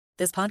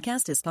This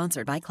podcast is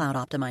sponsored by Cloud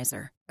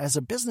Optimizer. As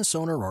a business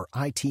owner or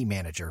IT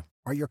manager,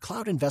 are your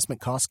cloud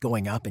investment costs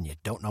going up and you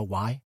don't know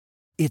why?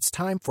 It's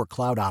time for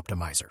Cloud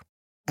Optimizer.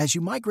 As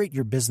you migrate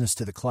your business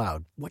to the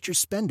cloud, what you're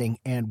spending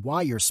and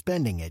why you're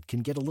spending it can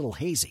get a little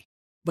hazy.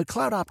 But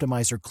Cloud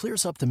Optimizer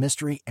clears up the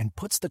mystery and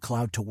puts the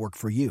cloud to work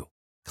for you.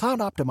 Cloud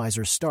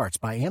Optimizer starts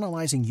by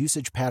analyzing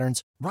usage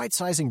patterns,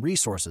 right-sizing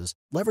resources,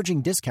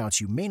 leveraging discounts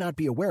you may not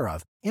be aware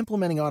of,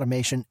 implementing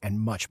automation, and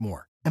much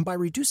more. And by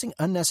reducing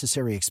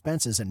unnecessary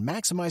expenses and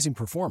maximizing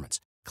performance,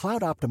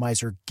 Cloud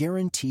Optimizer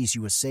guarantees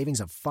you a savings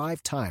of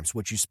 5 times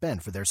what you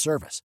spend for their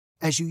service.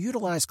 As you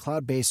utilize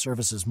cloud-based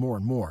services more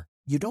and more,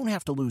 you don't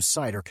have to lose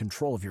sight or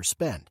control of your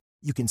spend.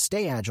 You can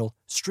stay agile,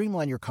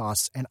 streamline your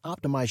costs, and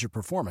optimize your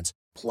performance,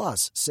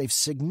 plus save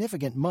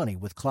significant money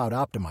with Cloud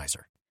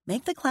Optimizer.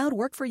 Make the cloud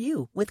work for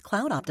you with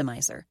Cloud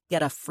Optimizer.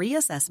 Get a free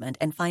assessment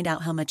and find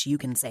out how much you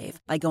can save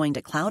by going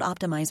to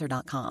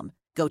cloudoptimizer.com.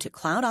 Go to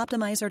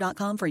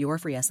cloudoptimizer.com for your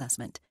free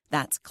assessment.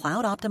 That's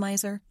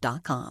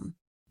cloudoptimizer.com.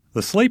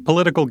 The Slate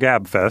Political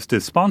Gabfest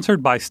is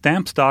sponsored by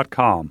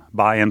Stamps.com.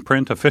 Buy and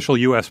print official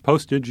U.S.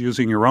 postage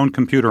using your own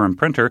computer and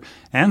printer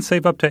and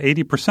save up to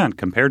 80%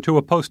 compared to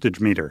a postage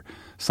meter.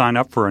 Sign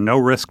up for a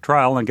no-risk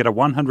trial and get a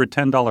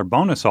 $110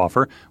 bonus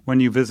offer when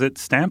you visit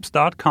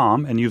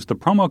Stamps.com and use the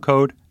promo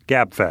code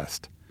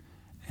GABFEST.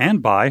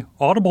 And by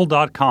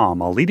Audible.com,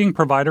 a leading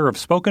provider of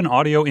spoken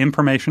audio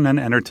information and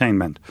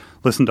entertainment.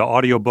 Listen to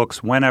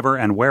audiobooks whenever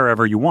and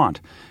wherever you want.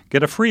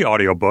 Get a free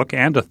audiobook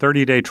and a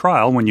 30-day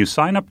trial when you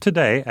sign up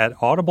today at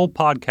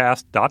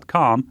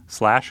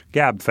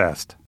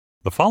audiblepodcast.com/gabfest.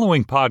 The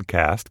following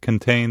podcast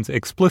contains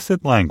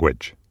explicit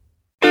language.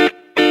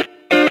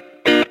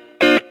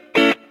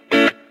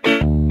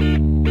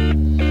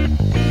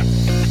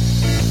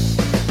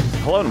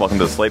 Hello and welcome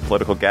to the Slate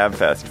Political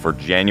Gabfest for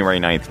January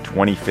 9th,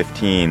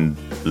 2015,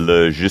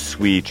 Le Je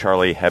suis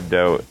Charlie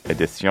Hebdo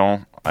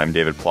edition. I'm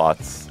David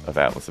Plotz of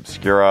Atlas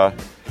Obscura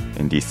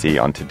in D.C.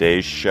 On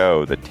today's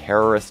show, the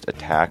terrorist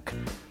attack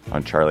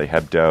on Charlie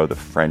Hebdo, the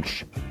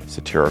French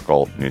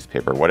satirical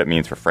newspaper, what it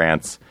means for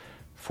France,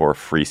 for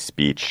free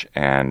speech,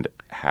 and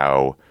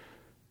how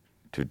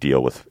to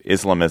deal with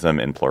Islamism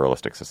in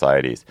pluralistic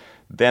societies.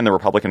 Then the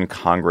Republican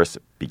Congress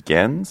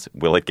begins.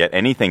 Will it get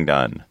anything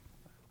done?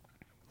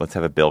 Let's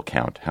have a bill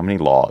count. How many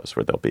laws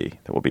will there be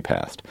that will be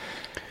passed?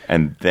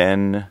 And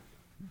then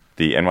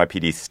the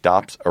NYPD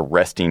stops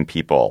arresting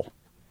people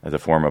as a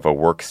form of a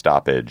work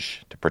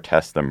stoppage to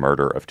protest the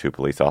murder of 2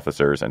 police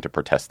officers and to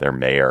protest their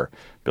mayor,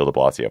 Bill de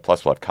Blasio.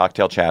 Plus, we'll have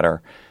cocktail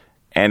chatter.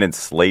 And in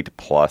Slate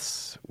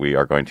Plus, we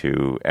are going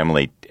to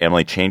Emily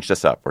changed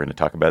us up. We're going to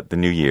talk about the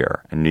new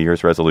year and New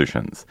Year's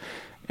resolutions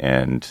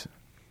and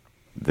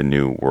the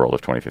new world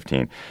of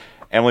 2015.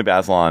 Emily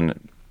Bazelon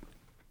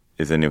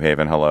is in New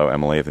Haven. Hello,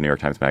 Emily of the New York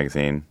Times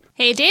Magazine.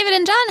 Hey, David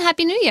and John.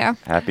 Happy New Year.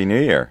 Happy New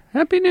Year.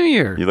 Happy New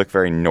Year. You look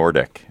very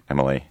Nordic,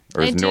 Emily.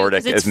 Or as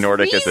Nordic as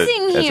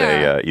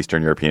a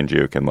Eastern European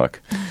Jew can look.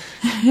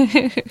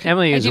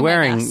 Emily is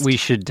wearing, we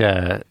should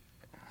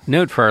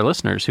note for our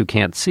listeners who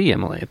can't see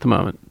Emily at the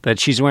moment, that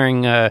she's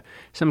wearing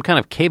some kind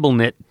of cable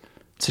knit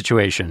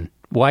situation.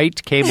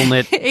 White cable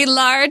knit, a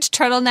large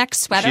turtleneck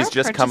sweater. She's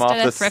just come off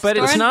the but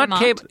it's not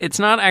it's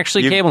not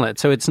actually cable knit,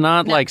 so it's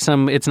not like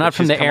some. It's not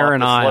from the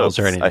Aran Isles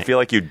or anything. I feel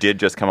like you did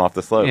just come off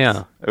the slopes.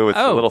 Yeah. Oh, it's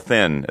a little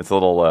thin. It's a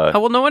little.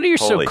 Well, no wonder you're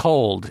so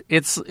cold.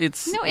 It's.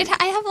 No, I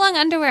have long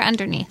underwear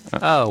underneath.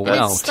 Oh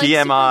well. It's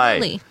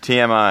TMI.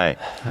 TMI.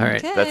 All right.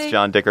 Okay. That's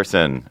John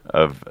Dickerson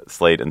of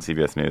Slate and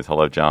CBS News.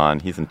 Hello, John.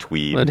 He's in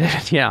tweed.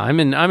 Yeah, I'm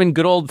in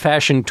good old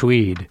fashioned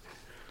tweed.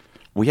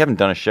 We haven't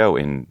done a show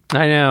in.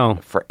 I know.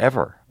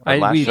 Forever.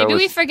 Maybe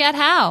we forget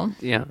how.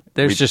 Yeah,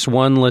 there's just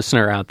one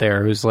listener out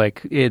there who's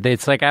like,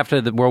 it's like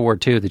after the World War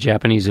II, the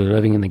Japanese who were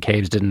living in the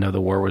caves didn't know the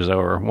war was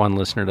over. One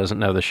listener doesn't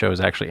know the show has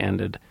actually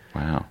ended.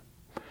 Wow.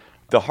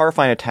 The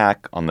horrifying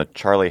attack on the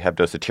Charlie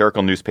Hebdo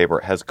satirical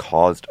newspaper has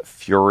caused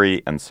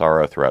fury and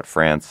sorrow throughout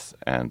France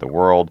and the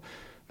world.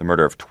 The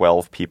murder of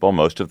 12 people,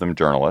 most of them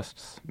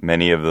journalists,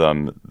 many of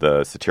them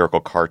the satirical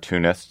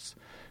cartoonists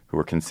who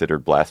were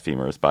considered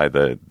blasphemers by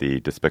the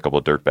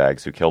despicable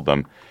dirtbags who killed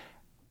them,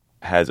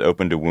 has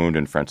opened a wound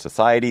in French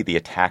society. The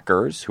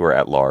attackers, who are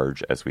at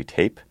large as we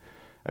tape,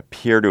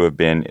 appear to have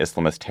been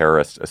Islamist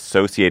terrorists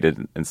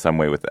associated in some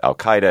way with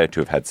al-Qaeda, to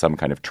have had some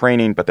kind of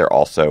training, but they're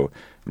also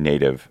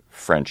native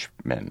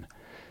Frenchmen.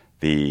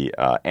 The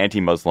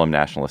anti-Muslim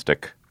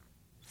nationalistic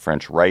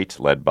French right,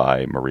 led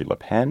by Marie Le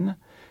Pen,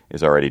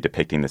 is already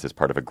depicting this as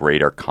part of a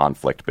greater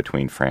conflict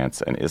between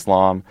France and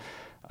Islam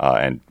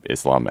and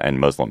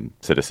Muslim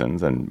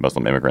citizens and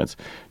Muslim immigrants.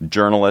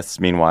 Journalists,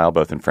 meanwhile,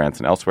 both in France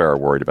and elsewhere, are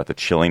worried about the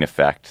chilling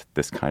effect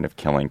this kind of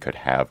killing could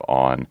have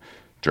on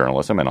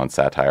journalism and on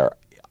satire.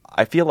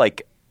 I feel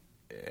like,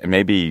 and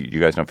maybe you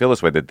guys don't feel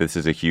this way, that this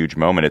is a huge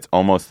moment. It's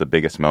almost the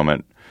biggest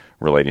moment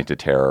relating to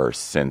terror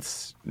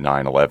since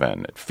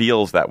 9/11. It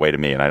feels that way to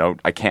me, and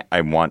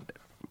I want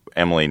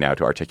Emily now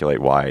to articulate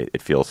why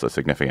it feels so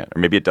significant.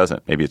 Or maybe it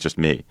doesn't. Maybe it's just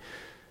me.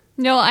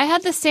 No, I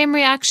had the same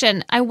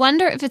reaction. I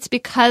wonder if it's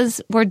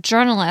because we're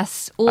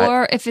journalists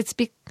or if it's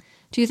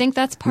Do you think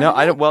that's part No, of it?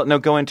 I don't. Well, no,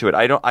 go into it.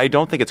 I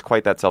don't think it's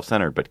quite that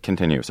self-centered, but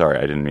continue. Sorry,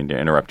 I didn't mean to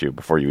interrupt you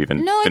before you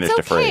even finished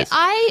the phrase.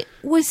 I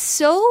was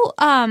so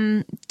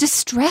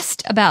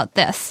distressed about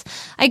this.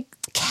 I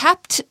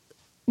kept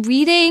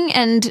reading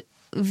and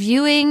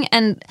viewing,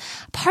 and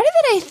part of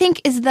it, I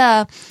think, is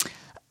the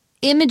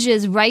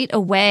images right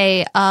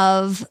away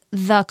of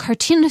the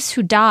cartoonists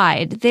who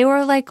died. They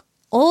were like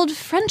old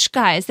French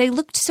guys. They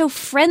looked so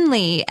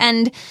friendly,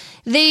 and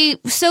they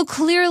so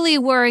clearly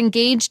were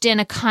engaged in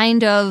a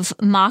kind of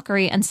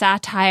mockery and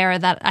satire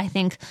that I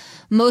think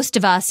most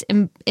of us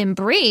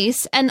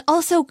embrace. And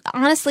also,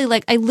 honestly,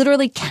 like, I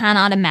literally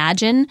cannot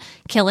imagine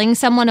killing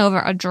someone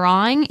over a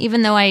drawing,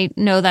 even though I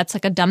know that's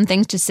like a dumb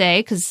thing to say,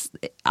 because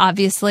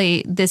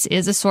obviously this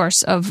is a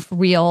source of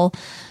real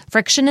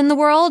friction in the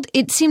world.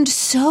 It seemed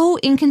so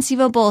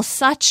inconceivable,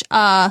 such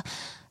a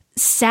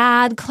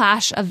sad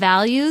clash of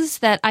values,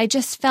 that I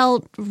just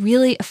felt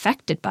really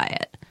affected by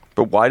it.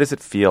 But why does it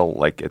feel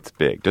like it's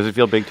big? Does it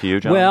feel big to you,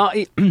 John? Well,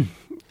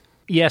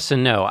 yes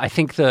and no. I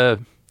think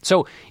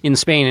so in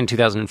Spain in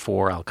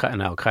 2004,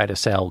 an Al-Qaeda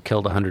cell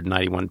killed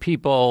 191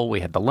 people. We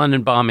had the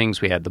London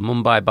bombings. We had the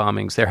Mumbai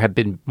bombings. There have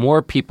been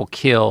more people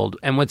killed.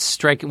 And what's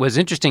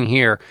interesting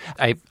here,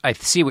 I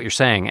see what you're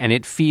saying, and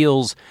it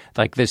feels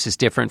like this is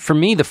different. For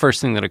me, the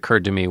first thing that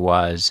occurred to me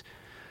was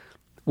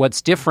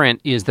what's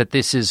different is that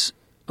this is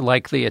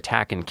like the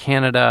attack in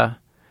Canada.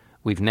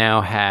 We've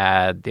now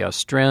had the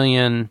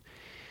Australian.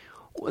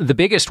 The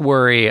biggest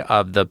worry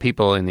of the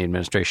people in the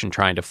administration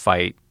trying to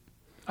fight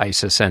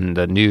ISIS and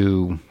the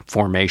new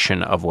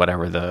formation of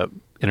whatever the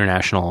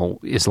international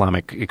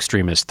Islamic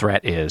extremist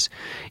threat is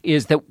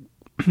that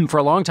for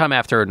a long time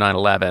after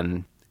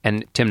 9/11,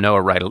 and Tim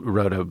Noah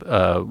wrote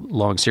a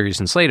long series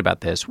in Slate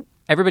about this,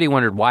 everybody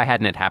wondered why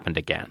hadn't it happened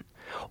again?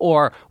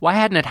 Or why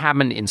hadn't it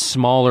happened in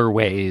smaller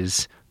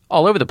ways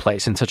all over the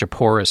place in such a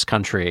porous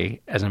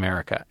country as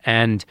America?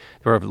 And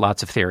there were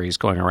lots of theories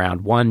going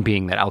around, one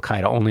being that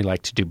Al-Qaeda only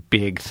liked to do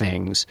big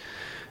things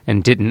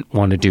and didn't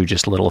want to do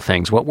just little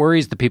things. What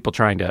worries the people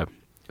trying to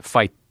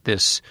fight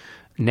this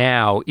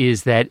now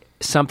is that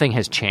something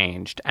has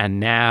changed, and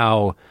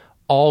now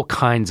all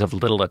kinds of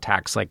little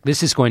attacks like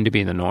this is going to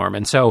be the norm.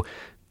 And so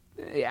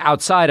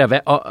outside of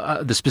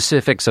the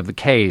specifics of the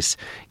case,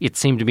 it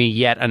seemed to me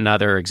yet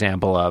another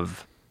example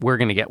of we're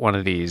going to get one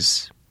of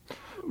these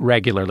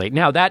regularly.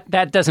 Now,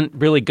 that doesn't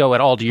really go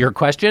at all to your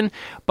question,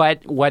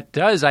 but what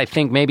does, I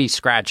think, maybe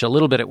scratch a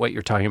little bit at what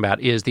you're talking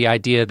about is the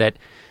idea that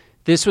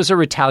this was a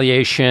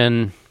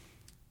retaliation.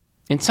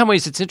 In some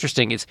ways, it's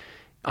interesting. It's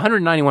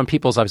 191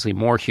 people is obviously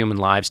more human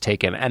lives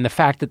taken, and the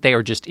fact that they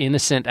are just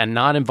innocent and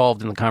not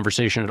involved in the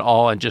conversation at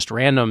all and just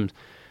random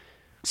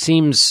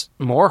seems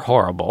more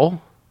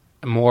horrible.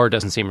 More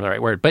doesn't seem the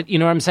right word, but you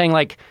know what I'm saying?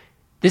 Like,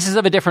 this is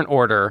of a different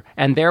order,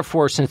 and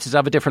therefore, since it's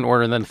of a different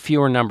order than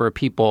fewer number of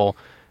people,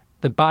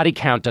 the body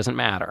count doesn't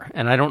matter.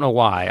 And I don't know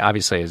why,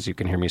 obviously, as you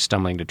can hear me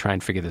stumbling to try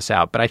and figure this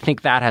out. But I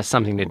think that has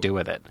something to do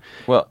with it.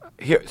 Well,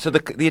 here, so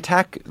the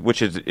attack,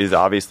 which is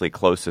obviously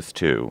closest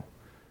to,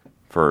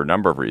 for a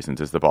number of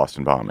reasons, is the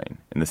Boston bombing,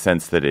 in the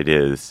sense that it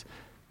is,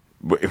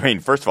 I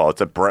mean, first of all,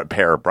 it's a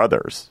pair of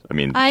brothers.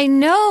 I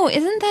know.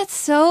 Isn't that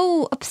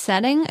so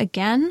upsetting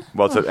again?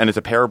 Well, it's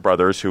a pair of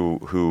brothers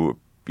who,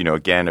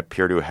 again,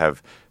 appear to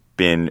have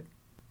been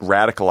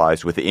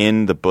radicalized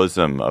within the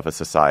bosom of a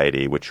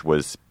society which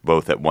was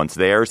both at once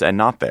theirs and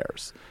not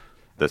theirs.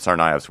 The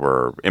Tsarnaevs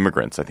were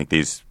immigrants. I think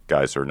these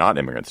guys are not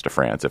immigrants to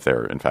France if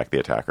they're in fact the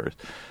attackers.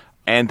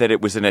 And that it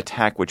was an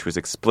attack which was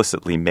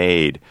explicitly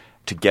made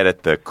to get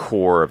at the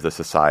core of the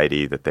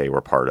society that they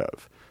were part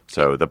of.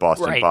 So the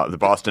Boston,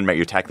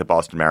 you attack the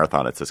Boston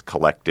Marathon. It's this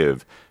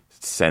collective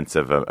sense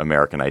of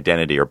American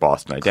identity or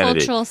Boston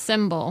identity. Cultural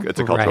symbol. It's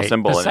a cultural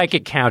symbol. The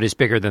psychic count is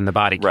bigger than the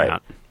body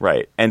count.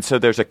 Right. And so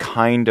there's a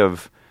kind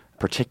of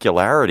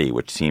particularity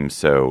which seems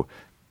so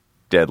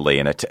deadly,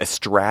 and a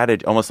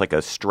strategy, almost like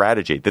a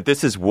strategy, that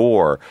this is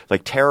war.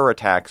 Like terror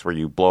attacks where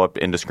you blow up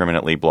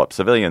indiscriminately, blow up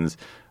civilians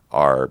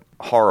are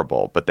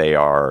horrible, but they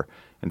are,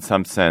 in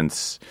some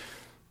sense,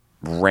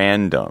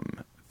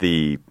 random.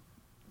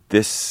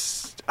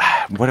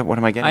 What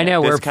am I getting? I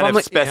know. This kind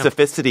of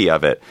specificity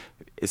of it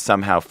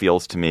somehow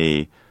feels to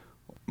me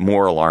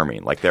more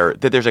alarming. Like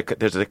there's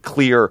a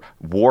clear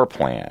war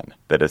plan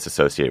that is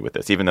associated with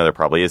this, even though there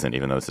probably isn't.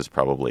 Even though this is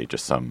probably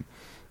just some,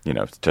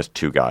 just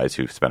two guys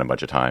who spent a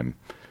bunch of time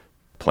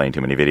playing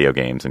too many video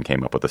games and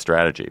came up with a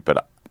strategy.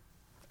 But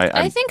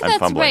I think that's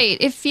fumbling. Right.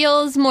 It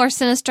feels more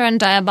sinister and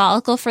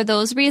diabolical for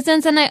those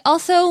reasons, and I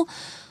also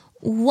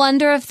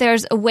wonder if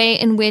there's a way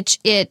in which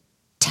it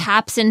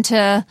taps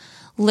into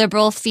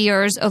liberal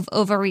fears of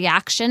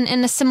overreaction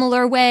in a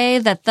similar way,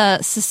 that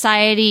the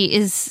society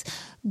is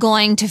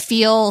going to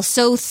feel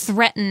so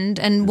threatened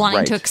and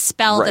wanting to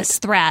expel this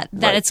threat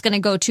that it's going to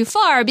go too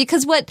far.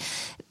 Because what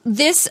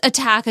this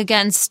attack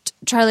against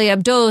Charlie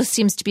Hebdo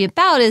seems to be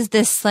about is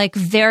this like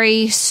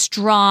very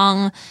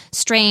strong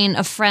strain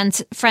of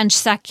French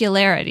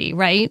secularity,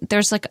 right?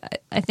 There's like,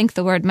 I think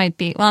the word might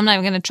be, well, I'm not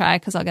even going to try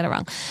because I'll get it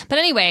wrong. But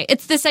anyway,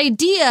 it's this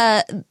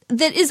idea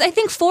that is, I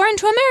think, foreign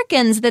to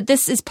Americans, that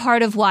this is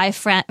part of why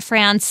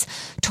France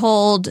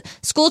told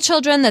school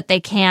children that they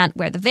can't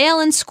wear the veil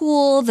in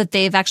school, that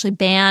they've actually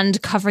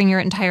banned covering your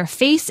entire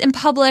face in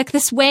public,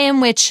 this way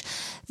in which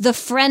the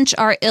French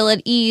are ill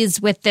at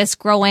ease with this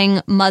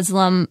growing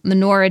Muslim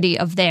minority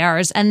of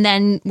theirs. And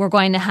then we're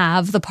going to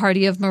have the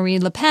party of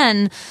Marine Le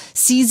Pen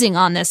seizing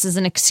on this as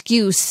an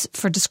excuse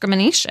for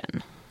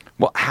discrimination.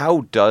 Well,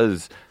 how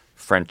does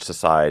French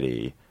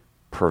society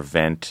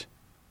prevent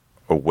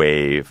a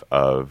wave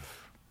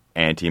of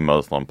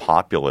anti-Muslim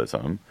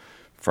populism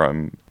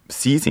from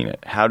seizing it?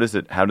 How does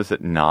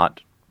it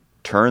not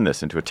turn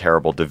this into a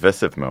terrible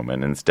divisive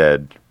moment,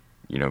 instead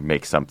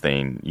make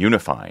something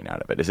unifying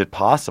out of it? Is it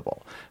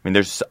possible? I mean,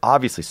 there's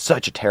obviously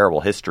such a terrible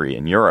history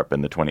in Europe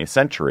in the 20th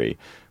century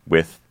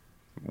with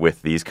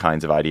these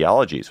kinds of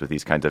ideologies, with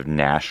these kinds of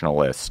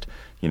nationalist,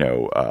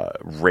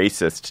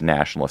 racist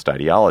nationalist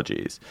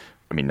ideologies.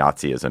 I mean,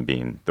 Nazism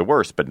being the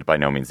worst, but by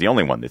no means the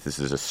only one. This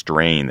is a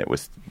strain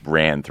that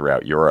ran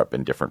throughout Europe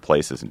in different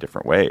places in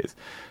different ways.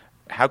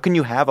 How can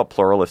you have a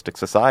pluralistic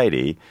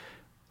society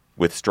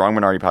with strong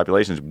minority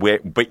populations,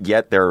 but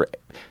yet there are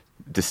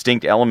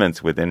distinct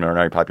elements within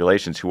minority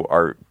populations who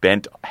are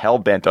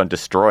hell-bent on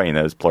destroying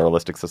those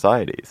pluralistic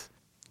societies?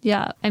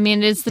 Yeah. I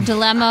mean, it's the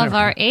dilemma of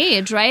our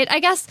age, right? I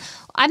guess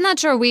I'm not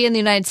sure we in the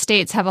United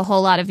States have a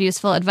whole lot of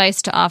useful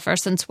advice to offer,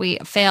 since we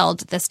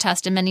failed this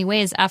test in many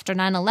ways after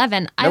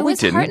 9/11.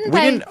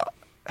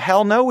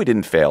 Hell no, we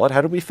didn't fail it.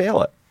 How did we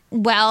fail it?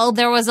 Well,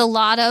 there was a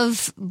lot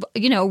of,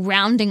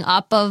 rounding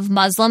up of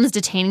Muslims,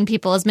 detaining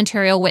people as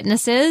material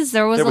witnesses.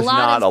 There was a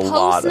lot of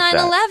post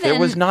 9/11. There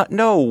was not.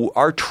 No,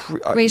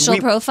 racial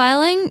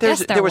profiling.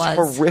 Yes, there was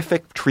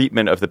horrific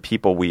treatment of the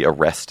people we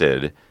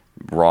arrested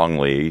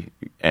wrongly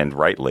and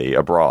rightly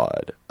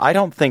abroad. I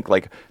don't think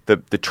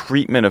the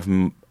treatment of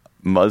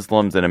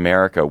Muslims in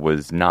America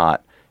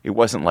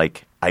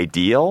wasn't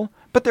ideal.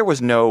 But there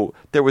was no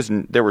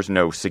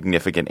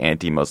significant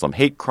anti-Muslim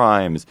hate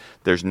crimes.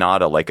 There's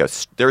not a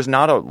racist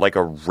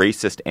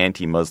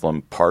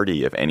anti-Muslim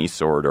party of any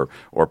sort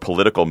or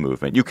political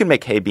movement. You can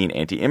make hay being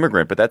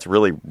anti-immigrant, but that's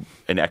really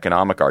an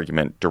economic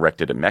argument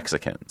directed at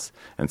Mexicans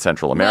and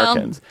Central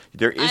Americans.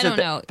 Well, I don't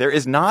know. There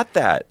is not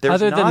that.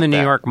 Other than the New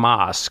York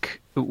mosque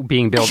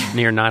being built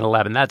near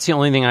 9/11, that's the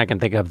only thing I can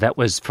think of that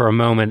was for a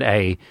moment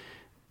and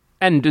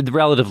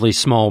relatively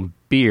small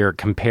beer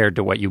compared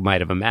to what you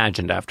might have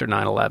imagined after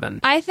 9/11.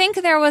 I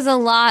think there was a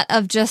lot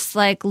of just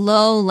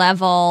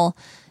low-level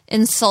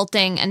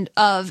insulting and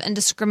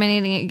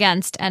discriminating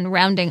against and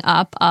rounding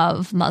up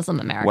of Muslim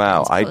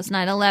Americans post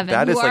 9/11.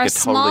 That is who are a totally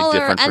smaller,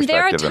 different perspective. And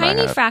they're a than I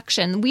tiny have.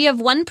 fraction. We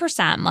have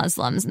 1%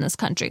 Muslims in this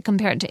country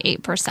compared to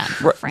 8% in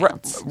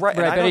France. Right,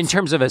 but in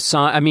terms of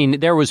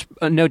there was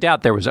no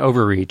doubt there was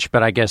overreach,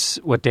 but I guess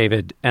what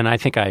David, and I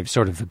think I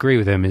sort of agree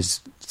with him,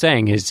 is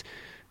saying is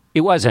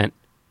it wasn't.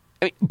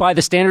 By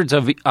the standards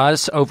of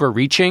us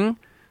overreaching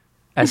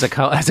as a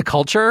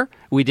culture,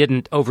 we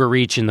didn't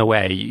overreach in the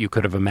way you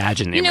could have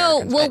imagined.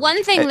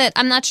 One thing that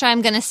I'm not sure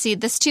I'm going to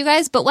cede this to you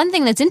guys, but one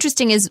thing that's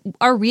interesting is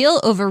our real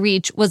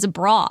overreach was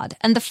abroad,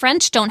 and the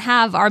French don't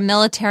have our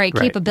military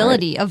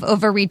capability of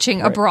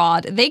overreaching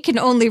abroad. They can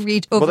only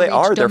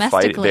overreach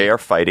domestically. They're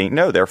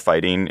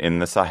fighting in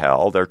the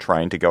Sahel. They're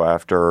trying to go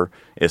after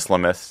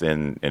Islamists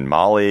in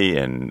Mali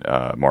and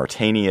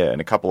Mauritania and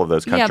a couple of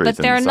those countries. Yeah, but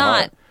they're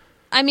not.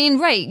 I mean,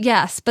 right,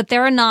 yes, but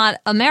they're not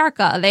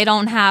America. They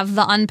don't have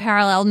the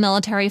unparalleled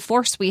military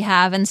force we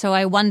have, and so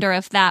I wonder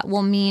if that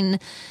will mean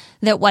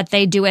that what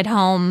they do at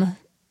home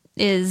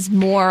is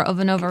more of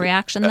an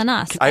overreaction than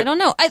us. I don't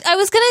know.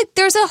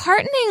 There's a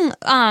heartening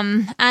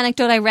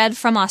anecdote I read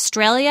from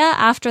Australia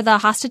after the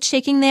hostage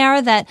taking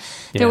there, that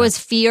there was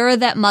fear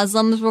that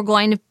Muslims were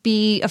going to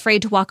be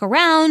afraid to walk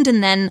around,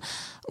 and then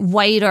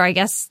white, or I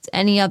guess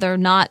any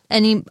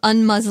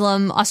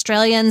un-Muslim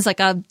Australians,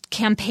 a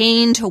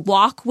campaign to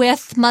walk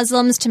with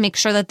Muslims to make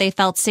sure that they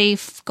felt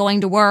safe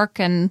going to work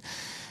and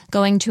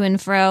going to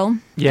and fro.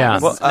 Yeah.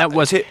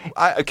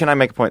 Can I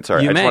make a point?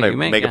 Sorry. I just want to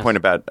make a point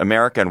about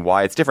America and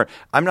why it's different.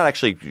 I'm not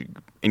actually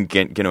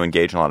going to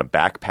engage in a lot of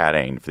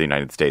back-patting for the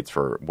United States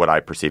for what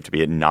I perceive to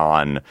be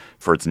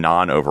for its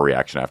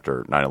non-overreaction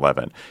after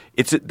 9/11.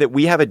 It's that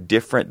we have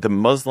the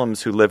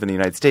Muslims who live in the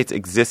United States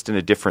exist in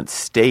a different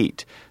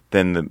state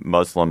than the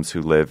Muslims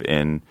who live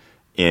in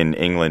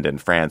England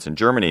and France and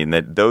Germany, and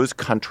that those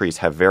countries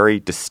have very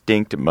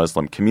distinct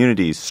Muslim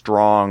communities,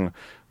 strong.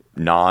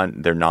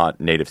 They're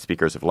not native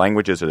speakers of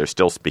languages, or they're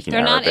still speaking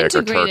Arabic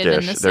or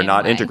Turkish. They're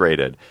not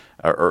integrated,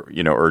 or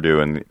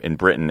Urdu in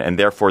Britain, and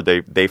therefore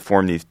they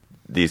form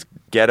these.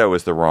 Ghetto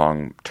is the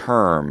wrong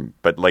term,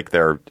 but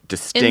they're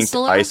distinct,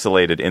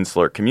 isolated,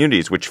 insular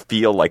communities, which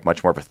feel like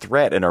much more of a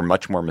threat and are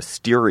much more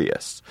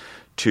mysterious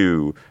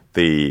to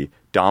the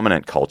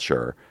dominant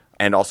culture.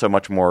 and also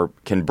much more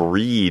can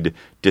breed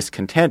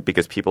discontent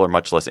because people are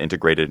much less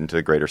integrated into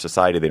the greater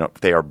society.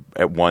 They are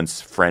at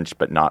once French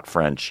but not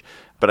French.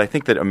 But I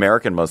think that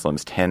American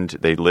Muslims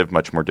they live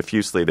much more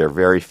diffusely. There are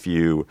very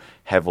few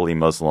heavily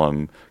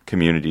Muslim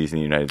communities in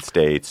the United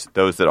States.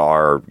 Those that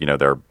are,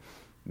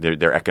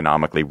 they're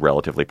economically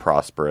relatively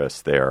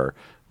prosperous.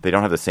 They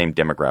don't have the same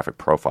demographic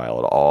profile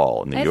at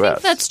all in the U.S. I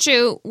think that's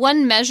true.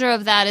 One measure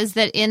of that is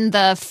that in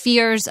the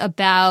fears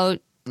about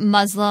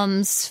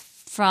Muslims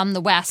from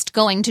the West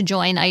going to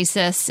join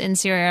ISIS in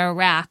Syria or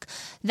Iraq,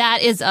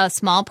 that is a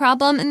small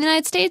problem in the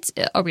United States,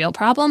 a real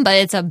problem, but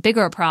it's a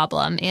bigger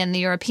problem in the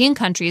European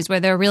countries where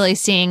they're really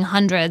seeing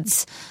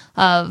hundreds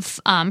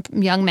of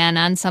young men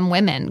and some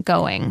women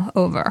going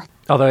over.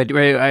 Although,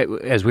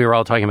 as we were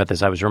all talking about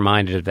this, I was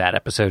reminded of that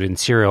episode in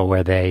Serial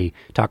where they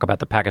talk about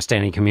the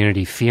Pakistani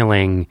community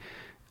feeling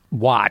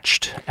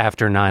watched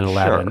after 9/11.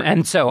 Sure.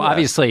 And so,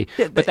 obviously,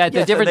 but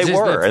the difference is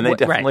they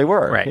definitely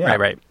were. Right.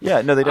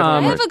 Yeah, no, they definitely I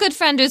were. have a good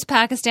friend who's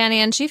Pakistani,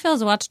 and she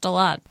feels watched a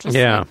lot,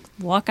 just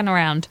walking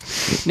around.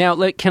 Now,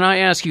 can I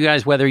ask you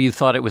guys whether you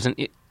thought it was an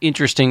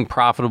interesting,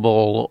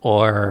 profitable,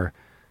 or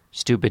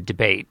stupid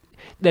debate?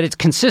 That it's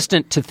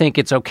consistent to think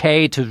it's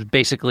okay to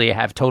basically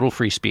have total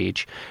free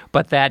speech,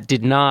 but that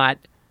did not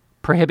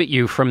prohibit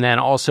you from then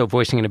also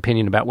voicing an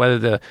opinion about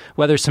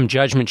whether some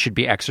judgment should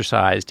be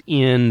exercised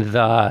in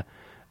the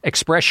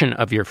expression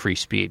of your free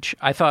speech.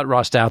 I thought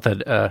Ross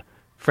Douthat, a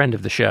friend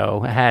of the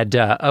show, had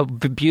a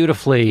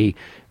beautifully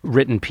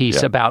written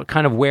piece about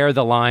kind of where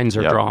the lines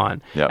are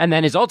drawn. Yep. And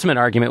then his ultimate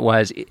argument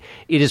was it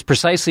is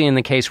precisely in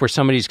the case where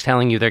somebody's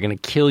telling you they're going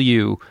to kill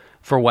you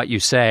for what you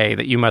say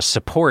that you must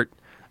support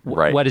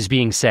what is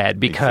being said,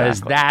 because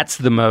that's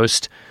the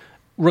most,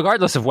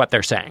 regardless of what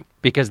they're saying,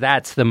 because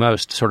that's the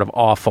most sort of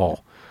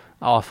awful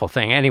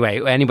thing. Anyway,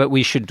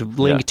 we should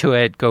link to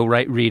it. Go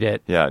read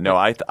it. Yeah, no,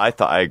 I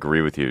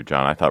agree with you,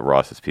 John. I thought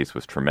Ross's piece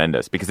was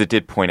tremendous because it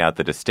did point out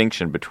the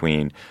distinction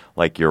between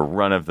like your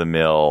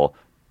run-of-the-mill,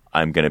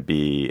 I'm going to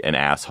be an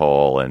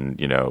asshole and,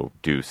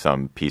 do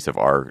some piece of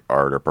art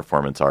or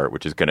performance art,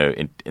 which is going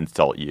to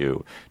insult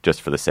you just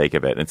for the sake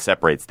of it. And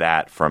separates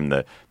that from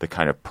the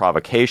kind of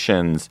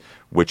provocations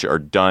which are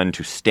done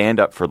to stand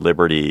up for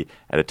liberty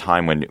at a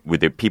time when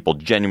the people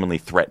genuinely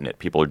threaten it.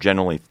 People are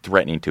genuinely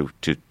threatening to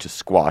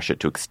squash it,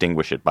 to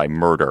extinguish it by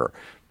murder,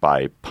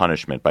 by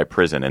punishment, by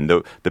prison. And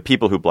the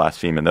people who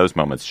blaspheme in those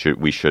moments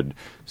we should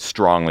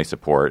strongly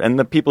support. And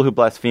the people who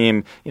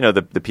blaspheme,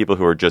 the people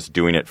who are just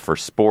doing it for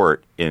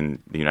sport in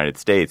the United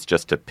States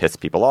just to piss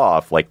people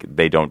off, like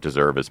they don't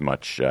deserve as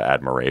much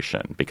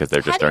admiration because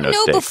they're just, there are no stakes.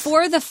 How do you know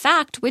before the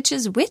fact which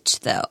is which,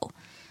 though?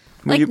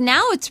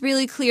 Now it's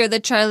really clear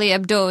that Charlie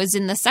Hebdo is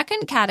in the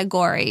second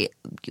category.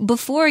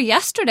 Before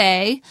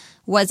yesterday,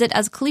 was it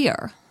as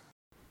clear?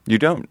 You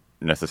don't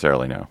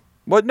necessarily know.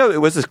 Well, no,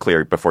 it was as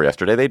clear before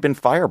yesterday. They'd been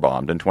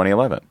firebombed in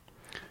 2011.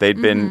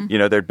 They'd been,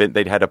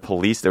 they'd had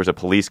there was a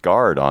police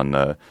guard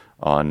on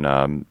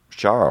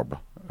Sharb,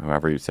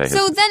 however you say his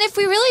So then if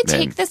we really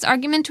name. take this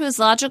argument to its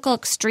logical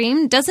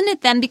extreme, doesn't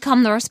it then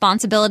become the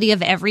responsibility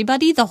of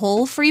everybody, the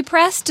whole free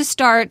press, to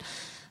start,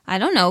 I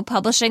don't know,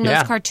 publishing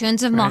those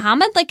cartoons of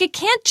Muhammad? Like, it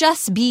can't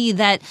just be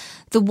that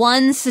the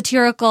one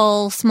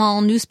satirical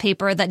small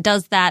newspaper that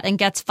does that and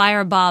gets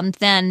firebombed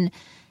then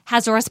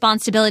has a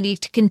responsibility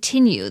to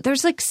continue.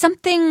 There's like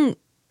something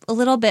a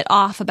little bit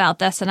off about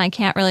this, and I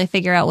can't really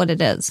figure out what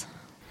it is.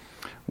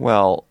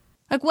 Well,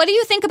 like, what do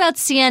you think about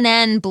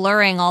CNN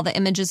blurring all the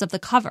images of the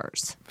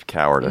covers?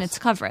 Cowardice. In its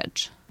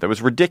coverage. That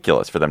was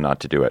ridiculous for them not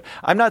to do it.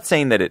 I'm not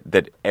saying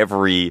that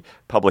every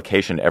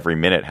publication every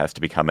minute has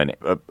to become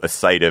a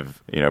site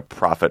of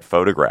profit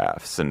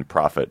photographs and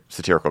profit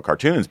satirical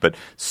cartoons, but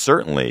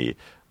certainly,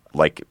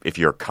 like, if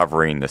you're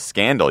covering the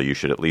scandal, you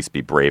should at least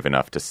be brave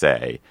enough to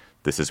say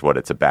this is what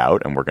it's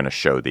about, and we're going to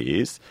show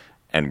these,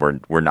 and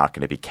we're not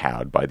going to be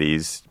cowed by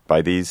these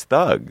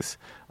thugs,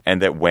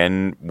 and that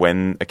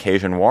when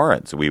occasion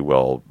warrants, we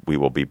will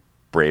be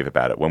brave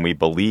about it. When we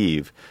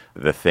believe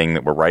the thing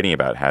that we're writing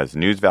about has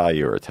news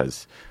value, or it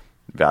has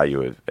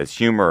value as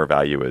humor, or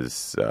value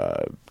as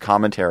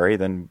commentary,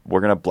 then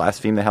we're going to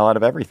blaspheme the hell out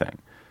of everything.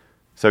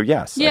 So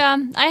yes, yeah,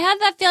 I had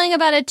that feeling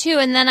about it too,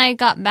 and then I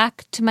got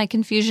back to my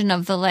confusion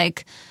of the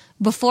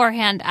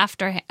beforehand,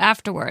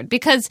 afterward,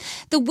 because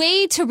the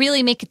way to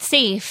really make it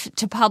safe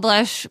to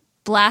publish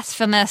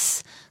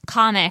blasphemous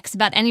comics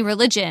about any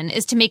religion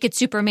is to make it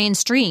super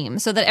mainstream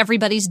so that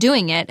everybody's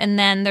doing it, and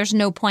then there's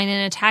no point in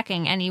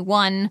attacking any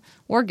one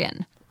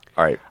organ.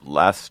 All right,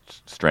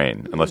 last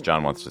strain, unless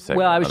John wants to say.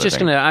 Well, I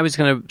was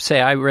going to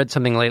say I read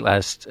something late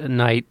last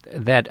night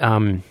that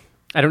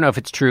I don't know if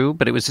it's true,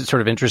 but it was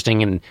sort of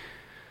interesting and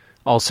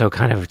also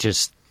kind of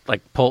just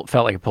felt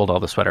like it pulled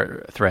all the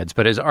sweater threads.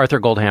 But as Arthur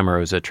Goldhammer,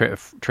 who's a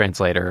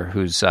translator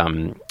who's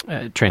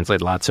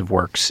translated lots of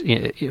works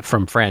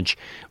from French,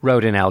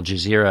 wrote in Al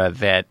Jazeera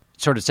that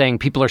sort of saying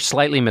people are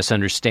slightly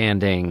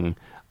misunderstanding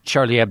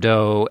Charlie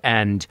Hebdo,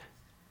 and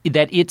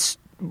that its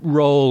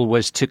role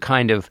was to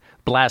kind of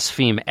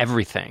blaspheme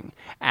everything,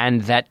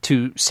 and that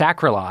to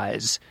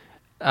sacralize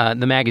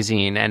the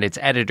magazine and its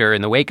editor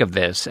in the wake of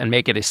this and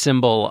make it a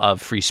symbol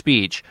of free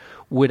speech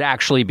would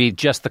actually be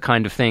just the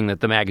kind of thing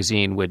that the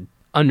magazine would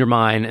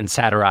undermine and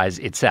satirize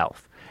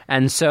itself.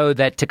 And so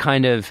that to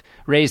kind of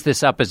raise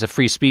this up as a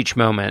free speech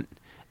moment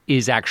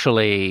is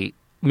actually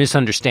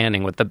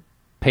misunderstanding what the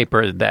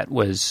paper that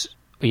was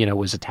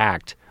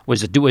attacked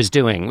was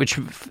doing,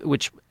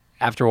 which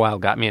after a while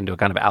got me into a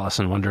kind of Alice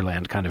in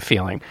Wonderland kind of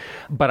feeling.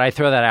 But I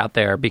throw that out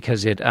there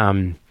because it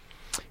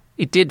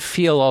did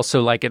feel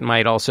also like it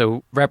might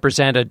also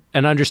represent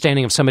an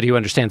understanding of somebody who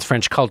understands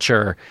French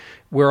culture.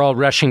 We're all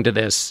rushing to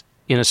this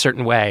in a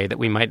certain way that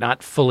we might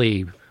not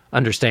fully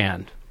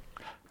understand.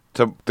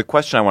 So the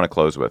question I want to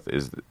close with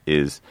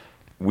is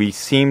we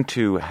seem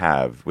to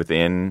have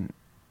within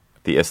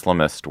the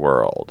Islamist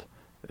world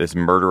this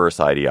murderous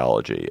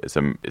ideology. It's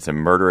a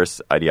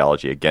murderous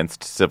ideology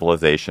against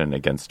civilization,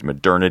 against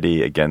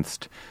modernity,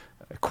 against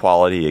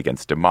equality,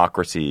 against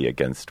democracy,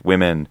 against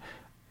women.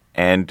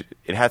 And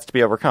it has to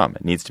be overcome.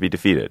 It needs to be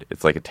defeated.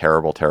 It's like a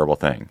terrible, terrible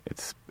thing.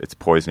 It's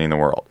poisoning the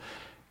world.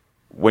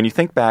 When you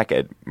think back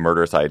at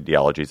murderous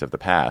ideologies of the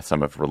past,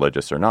 some of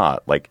religious or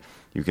not, like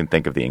you can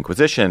think of the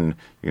Inquisition,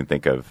 you can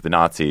think of the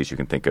Nazis, you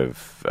can think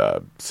of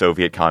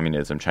Soviet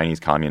communism,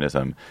 Chinese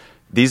communism.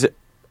 These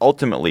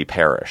ultimately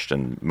perished,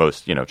 and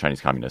most,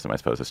 Chinese communism, I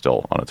suppose, is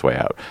still on its way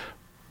out.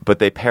 But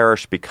they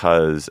perished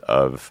because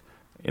of,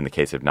 in the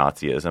case of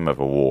Nazism, of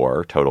a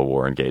war, total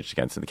war engaged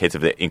against. In the case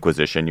of the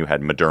Inquisition, you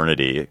had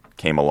modernity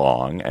came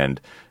along,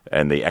 and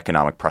the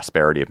economic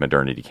prosperity of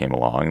modernity came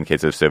along. In the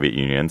case of the Soviet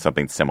Union,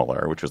 something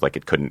similar, which was like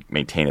it couldn't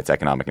maintain its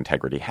economic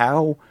integrity.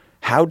 How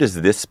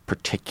does this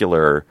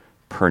particular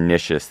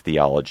pernicious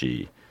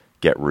theology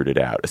get rooted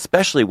out,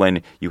 especially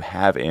when you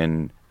have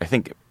in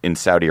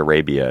Saudi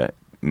Arabia,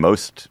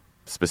 most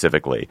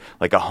specifically,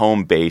 like a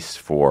home base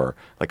for,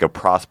 like a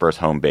prosperous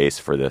home base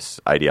for this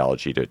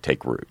ideology to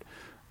take root?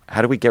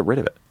 How do we get rid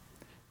of it?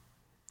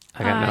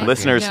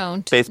 Listeners,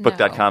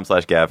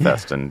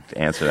 Facebook.com/GabFest and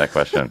answer that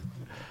question.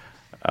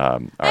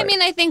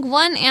 I think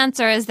one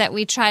answer is that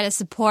we try to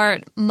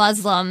support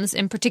Muslims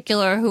in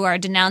particular who are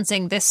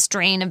denouncing this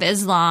strain of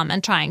Islam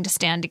and trying to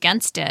stand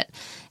against it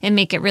and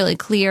make it really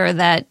clear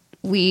that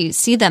we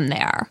see them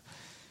there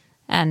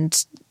and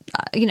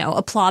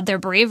applaud their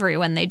bravery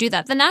when they do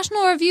that. The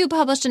National Review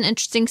published an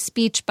interesting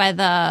speech by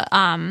the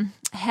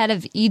head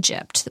of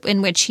Egypt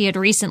in which he had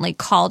recently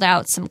called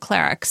out some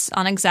clerics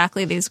on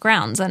exactly these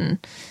grounds,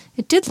 and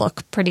it did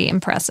look pretty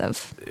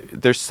impressive.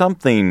 There's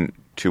something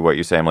to what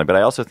you say, Emily, but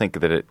I also think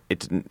that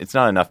it's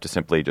not enough to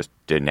simply just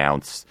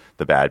denounce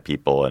the bad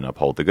people and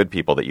uphold the good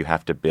people, that you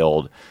have to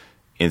build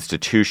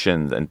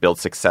institutions and build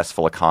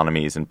successful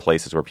economies in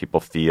places where people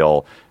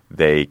feel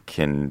they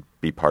can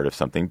be part of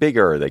something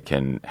bigger. They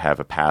can have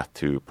a path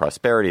to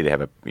prosperity. They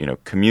have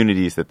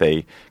communities that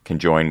they can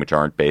join, which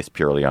aren't based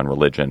purely on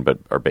religion, but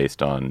are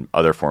based on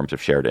other forms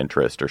of shared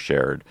interest or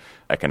shared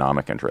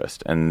economic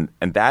interest. And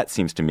that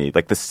seems to me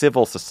like the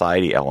civil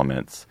society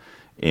elements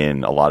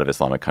in a lot of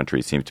Islamic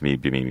countries seem to me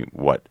to be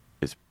what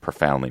is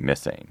profoundly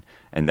missing.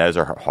 And those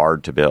are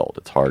hard to build.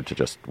 It's hard to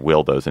just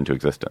will those into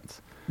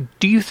existence.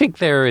 Do you think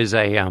there is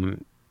a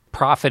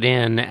profit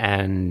in,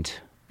 and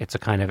it's a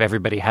kind of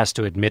everybody has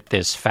to admit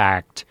this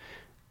fact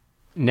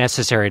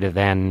necessary to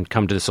then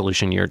come to the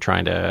solution you're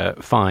trying to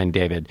find,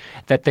 David,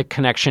 that the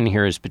connection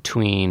here is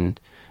between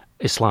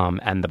Islam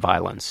and the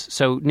violence?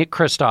 So Nick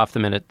Kristof, the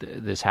minute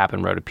this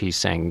happened, wrote a piece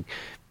saying,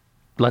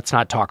 let's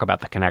not talk about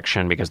the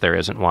connection because there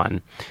isn't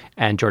one.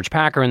 And George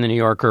Packer in The New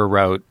Yorker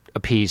wrote a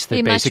piece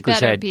that basically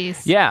said,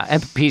 piece. Yeah, a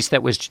piece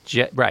that was,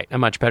 a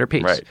much better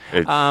piece. Right.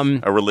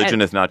 A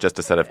religion is not just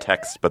a set of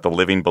texts, but the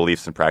living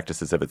beliefs and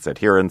practices of its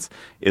adherents.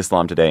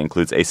 Islam today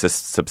includes a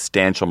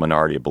substantial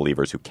minority of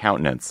believers who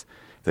countenance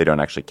if they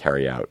don't actually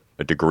carry out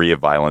a degree of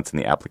violence in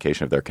the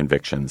application of their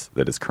convictions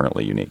that is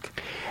currently unique.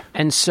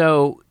 And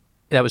so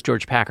that was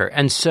George Packer.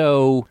 And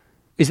so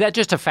is that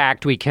just a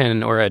fact we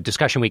can, or a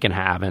discussion we can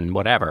have and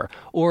whatever?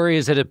 Or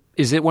is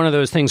it one of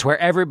those things where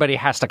everybody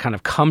has to kind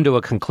of come to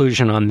a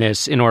conclusion on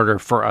this in order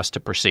for us to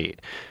proceed?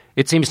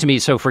 It seems to me,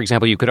 so for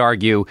example, you could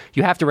argue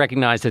you have to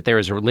recognize that there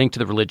is a link to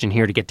the religion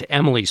here to get to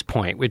Emily's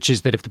point, which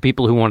is that if the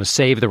people who want to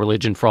save the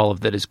religion for all of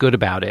that is good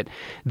about it,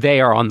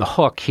 they are on the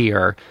hook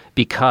here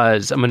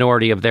because a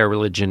minority of their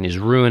religion is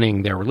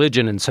ruining their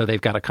religion, and so they've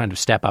got to kind of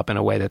step up in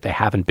a way that they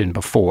haven't been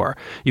before.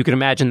 You can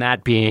imagine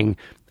that being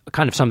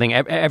kind of something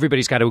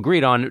everybody's got to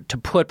agree on to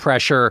put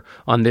pressure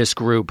on this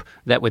group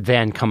that would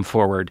then come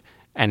forward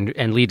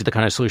and lead to the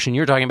kind of solution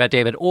you're talking about,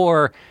 David?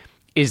 Or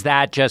is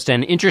that just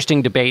an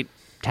interesting debate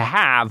to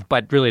have,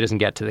 but really doesn't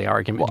get to the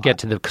argument, get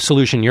to the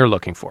solution you're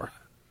looking for?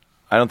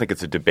 I don't think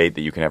it's a debate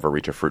that you can ever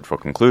reach a fruitful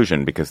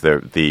conclusion because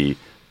the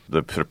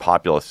sort of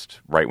populist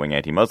right-wing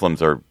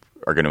anti-Muslims are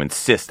going to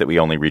insist that we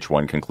only reach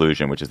one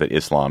conclusion, which is that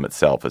Islam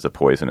itself is a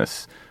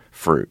poisonous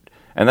fruit.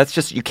 And that's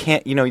just, you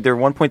can't, there are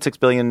 1.6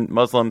 billion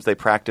Muslims. They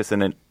practice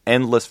in an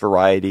endless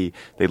variety.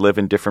 They live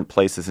in different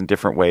places in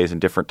different ways in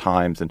different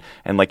times.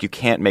 And like, you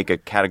can't make a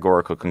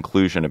categorical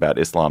conclusion about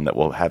Islam that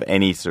will have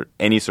any sort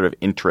of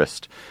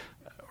interest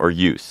or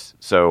use.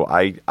 So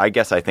I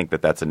guess I think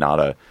that that's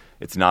not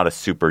it's not a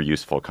super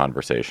useful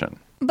conversation.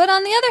 But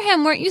on the other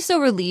hand, weren't you so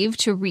relieved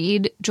to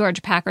read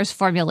George Packer's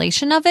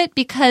formulation of it?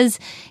 Because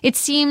it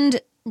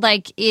seemed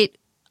like it,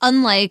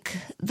 unlike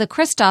the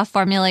Christoph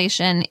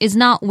formulation, is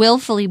not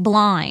willfully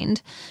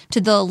blind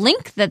to the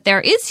link that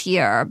there is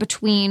here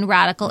between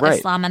radical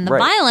Islam and the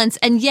violence,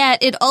 and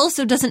yet it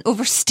also doesn't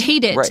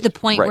overstate it to the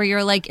point where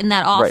you're like in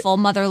that awful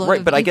motherlode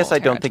of but I guess evil I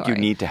don't think you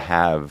need to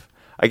have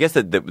 – I guess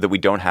that we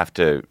don't have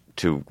to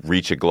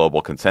reach a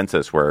global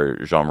consensus where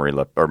Marie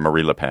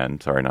Le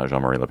Pen – sorry, not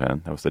Jean-Marie Le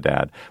Pen, that was the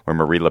dad – where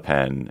Marie Le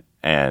Pen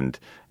and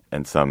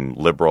some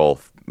liberal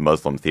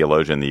Muslim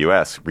theologian in the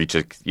U.S.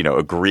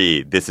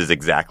 agree this is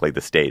exactly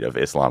the state of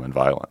Islam and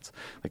violence.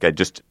 Like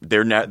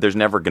there's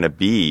never going to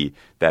be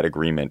that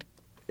agreement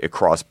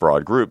across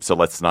broad groups. So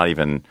let's not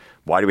even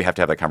 – why do we have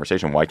to have that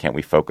conversation? Why can't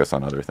we focus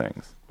on other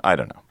things? I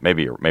don't know.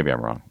 Maybe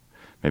I'm wrong.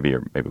 Maybe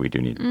we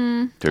do need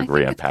to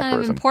agree on Packerism. It's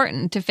kind of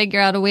important to figure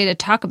out a way to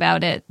talk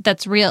about it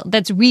that's real,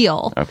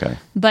 okay,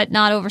 but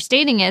not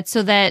overstating it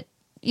so that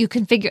you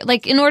can figure,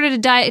 like, in order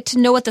to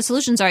know what the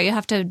solutions are, you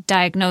have to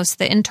diagnose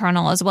the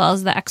internal as well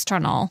as the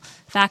external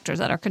factors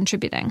that are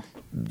contributing.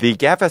 The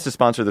GabFest is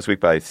sponsored this week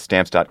by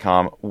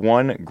Stamps.com.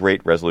 One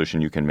great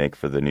resolution you can make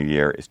for the new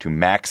year is to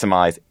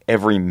maximize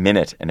every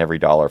minute and every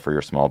dollar for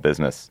your small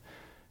business.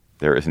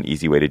 There is an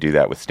easy way to do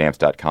that with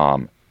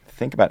Stamps.com.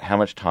 Think about how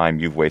much time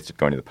you've wasted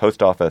going to the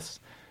post office,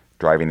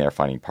 driving there,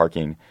 finding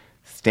parking.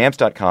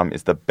 Stamps.com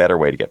is the better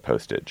way to get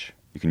postage.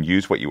 You can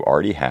use what you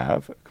already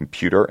have, a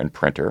computer and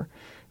printer,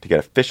 to get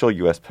official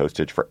U.S.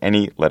 postage for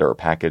any letter or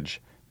package.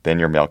 Then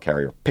your mail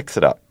carrier picks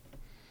it up.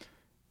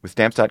 With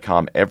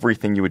Stamps.com,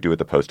 everything you would do at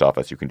the post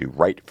office you can do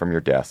right from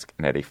your desk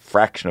and at a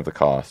fraction of the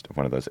cost of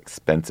one of those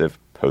expensive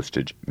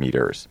postage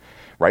meters.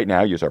 Right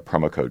now, use our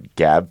promo code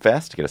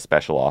GABFEST to get a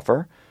special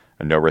offer,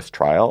 a no-risk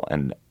trial,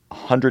 and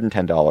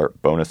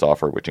 $110 bonus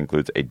offer, which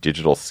includes a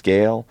digital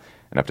scale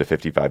and up to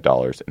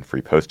 $55 in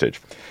free postage.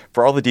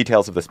 For all the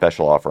details of the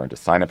special offer and to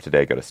sign up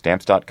today, go to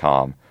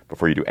Stamps.com.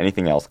 Before you do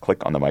anything else,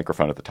 click on the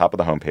microphone at the top of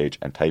the homepage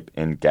and type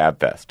in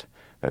GabFest.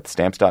 That's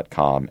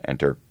Stamps.com.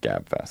 Enter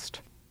GabFest.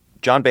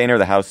 John Boehner,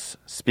 the House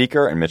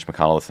Speaker, and Mitch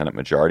McConnell, the Senate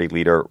Majority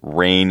Leader,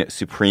 reign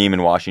supreme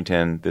in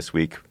Washington this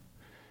week.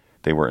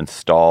 They were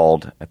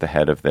installed at the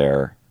head of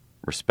their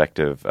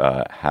respective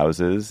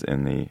houses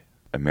in the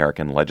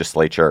American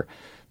legislature.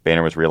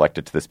 Boehner was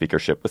reelected to the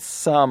speakership with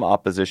some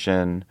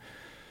opposition.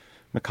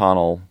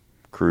 McConnell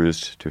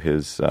cruised to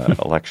his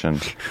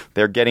election.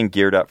 They're getting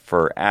geared up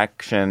for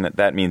action.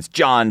 That means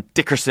John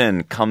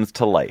Dickerson comes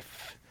to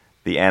life.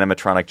 The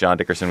animatronic John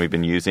Dickerson we've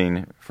been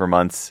using for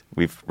months.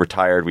 We've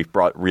retired. We've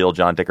brought real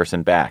John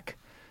Dickerson back.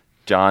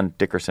 John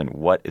Dickerson,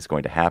 what is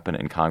going to happen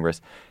in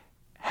Congress?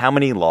 How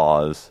many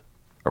laws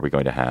are we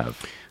going to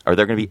have? Are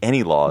there going to be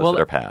any laws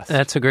that are passed?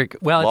 That's a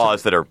great –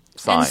 laws that are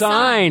signed.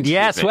 Signed,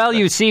 yes. Well,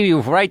 you see, you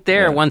right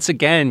there, once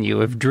again, you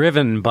have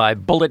driven by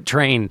bullet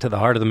train to the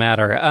heart of the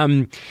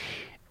matter.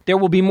 There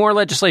will be more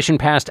legislation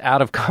passed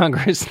out of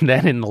Congress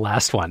than in the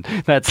last one.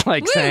 That's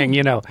like saying,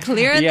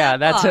 clearing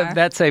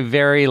that's a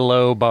very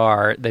low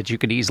bar that you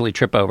could easily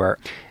trip over.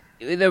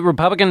 The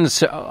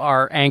Republicans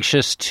are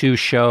anxious to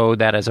show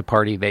that as a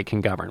party they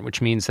can govern,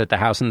 which means that the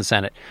House and the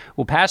Senate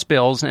will pass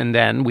bills and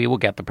then we will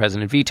get the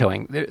president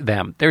vetoing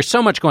them. There's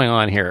so much going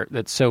on here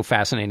that's so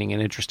fascinating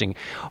and interesting.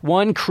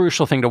 One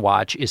crucial thing to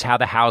watch is how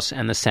the House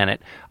and the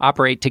Senate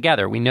operate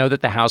together. We know that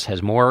the House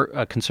has more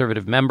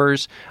conservative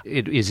members.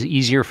 It is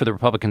easier for the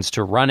Republicans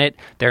to run it.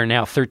 There are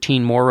now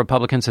 13 more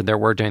Republicans than there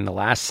were during the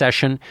last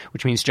session,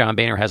 which means John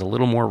Boehner has a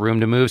little more room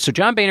to move. So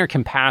John Boehner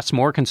can pass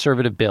more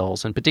conservative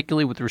bills, and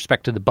particularly with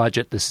respect to the budget,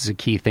 this is a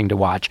key thing to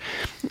watch.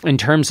 In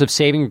terms of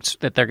savings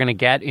that they're going to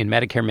get in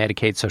Medicare,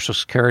 Medicaid, Social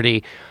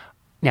Security,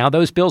 now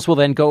those bills will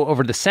then go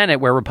over to the Senate,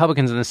 where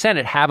Republicans in the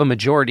Senate have a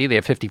majority. They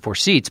have 54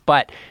 seats,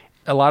 but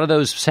a lot of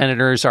those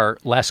senators are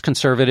less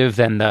conservative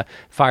than the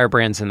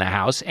firebrands in the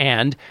House,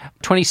 and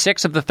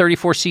 26 of the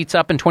 34 seats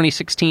up in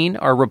 2016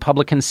 are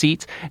Republican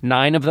seats.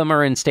 9 of them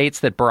are in states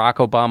that Barack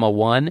Obama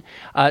won.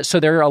 So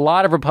there are a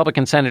lot of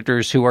Republican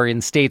senators who are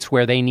in states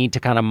where they need to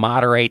kind of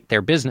moderate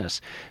their business.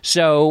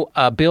 So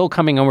a bill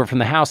coming over from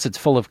the House that's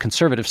full of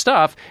conservative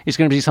stuff is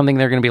going to be something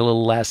they're going to be a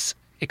little less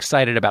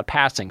excited about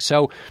passing.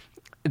 So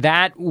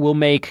that will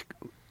make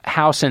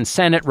House and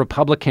Senate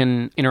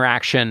Republican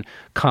interaction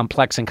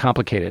complex and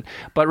complicated.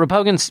 But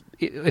Republicans,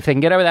 if they can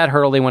get over that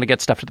hurdle, they want to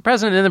get stuff to the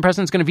president, and the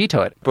president's going to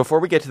veto it.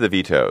 Before we get to the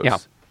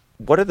vetoes,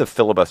 what are the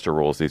filibuster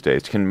rules these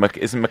days? Isn't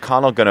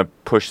McConnell going to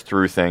push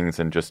through things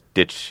and just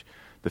ditch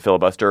the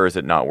filibuster, or is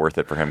it not worth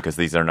it for him because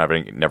these are never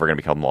going to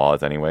become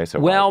laws anyway? So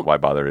why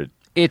bother to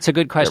It's a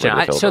good question.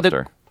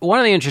 One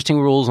of the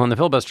interesting rules on the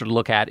filibuster to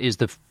look at is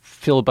the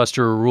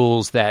filibuster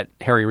rules that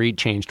Harry Reid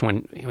changed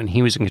when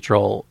he was in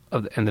control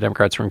and the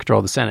Democrats were in control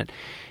of the Senate.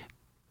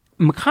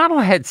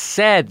 McConnell had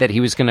said that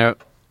he was going to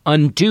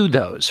undo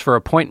those for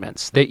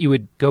appointments, that you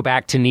would go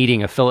back to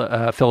needing a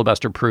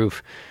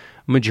filibuster-proof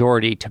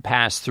majority to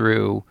pass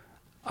through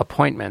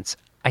appointments.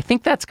 I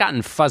think that's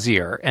gotten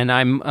fuzzier, and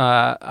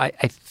I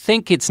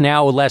think it's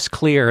now less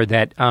clear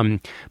that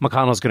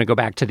McConnell's going to go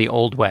back to the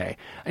old way.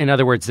 In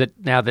other words, that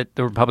now that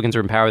the Republicans are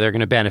in power, they're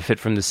going to benefit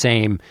from the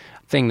same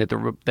thing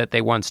that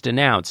they once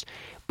denounced.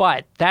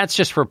 But that's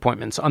just for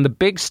appointments. On the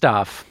big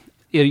stuff,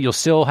 they'll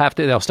still have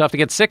to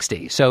get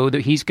 60. So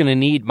he's going to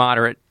need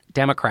moderate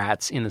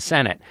Democrats in the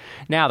Senate.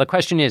 Now, the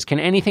question is, can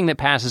anything that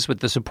passes with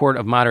the support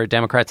of moderate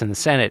Democrats in the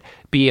Senate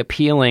be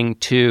appealing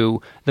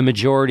to the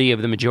majority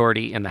of the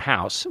majority in the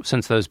House,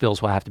 since those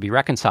bills will have to be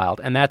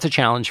reconciled? And that's a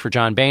challenge for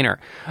John Boehner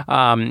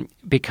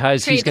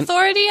because Trade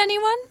authority,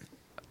 anyone?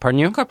 Pardon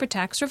you? Corporate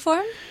tax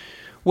reform?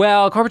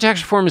 Well, corporate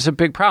tax reform is a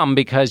big problem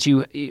because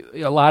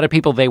a lot of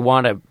people, they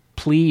want to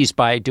please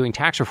by doing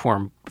tax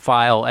reform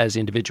file as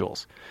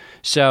individuals.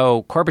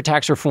 So corporate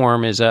tax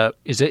reform is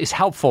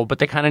helpful, but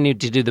they kind of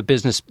need to do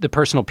the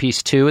personal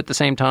piece too at the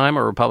same time,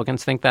 or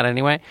Republicans think that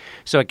anyway.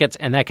 So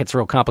that gets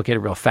real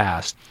complicated real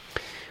fast.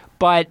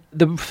 But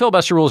the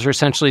filibuster rules are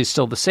essentially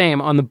still the same.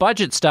 On the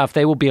budget stuff,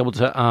 they will be able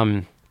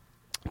to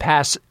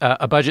pass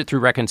a budget through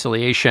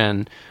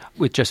reconciliation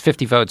with just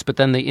 50 votes, but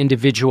then the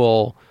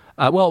individual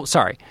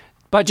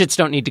budgets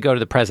don't need to go to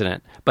the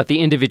president, but the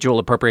individual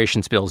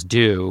appropriations bills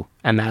do,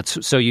 and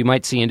so you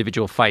might see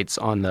individual fights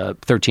on the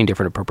 13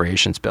 different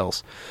appropriations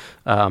bills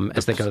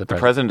as they go to the president. The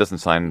president doesn't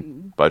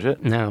sign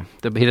budget? No,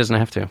 he doesn't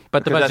have to.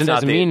 But the budget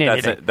doesn't mean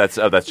anything. That's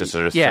just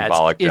sort of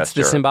symbolic gesture. It's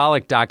the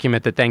symbolic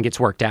document that then gets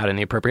worked out in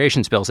the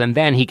appropriations bills, and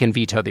then he can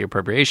veto the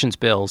appropriations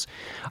bills.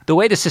 The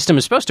way the system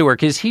is supposed to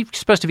work is he's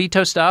supposed to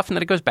veto stuff, and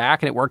then it goes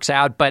back and it works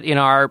out. But in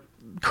our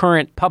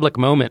current public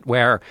moment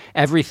where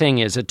everything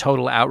is a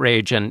total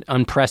outrage and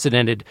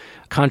unprecedented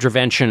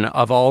contravention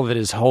of all that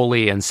is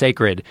holy and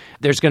sacred,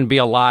 there's going to be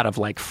a lot of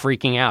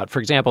freaking out. For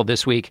example,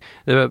 this week,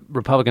 the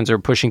Republicans are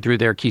pushing through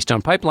their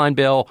Keystone Pipeline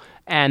bill,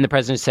 and the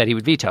president said he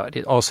would veto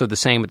it. Also the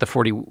same with the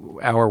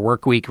 40-hour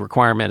work week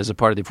requirement as a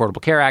part of the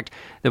Affordable Care Act.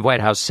 The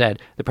White House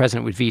said the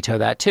president would veto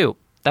that too.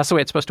 That's the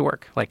way it's supposed to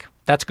work.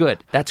 That's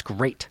good. That's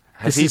great.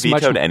 Has he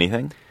vetoed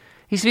anything?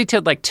 He's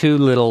vetoed two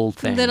little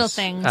things. Little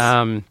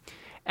things.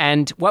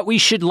 And what we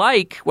should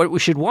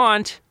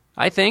want,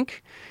 I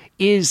think,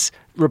 is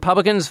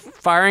Republicans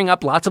firing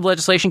up lots of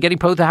legislation, getting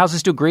both the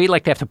houses to agree. They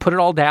have to put it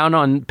all down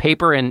on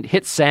paper and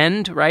hit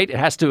send, right?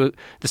 The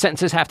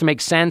sentences have to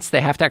make sense.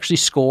 They have to actually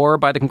score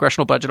by the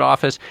Congressional Budget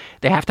Office.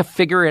 They have to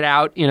figure it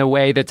out in a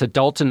way that's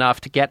adult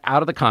enough to get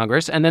out of the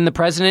Congress. And then the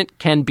president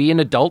can be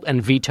an adult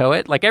and veto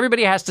it.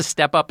 Everybody has to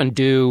step up and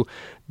do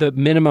the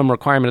minimum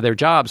requirement of their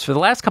jobs. For the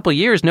last couple of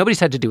years,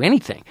 nobody's had to do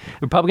anything.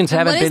 Republicans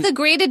haven't been... What is the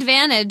great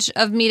advantage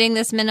of meeting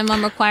this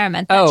minimum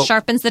requirement? That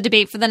sharpens the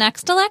debate for the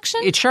next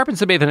election? It sharpens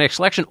the debate for the next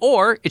election,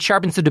 or it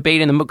sharpens the debate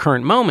in the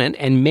current moment,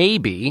 and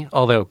maybe,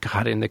 although,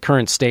 God, in the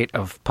current state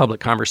of public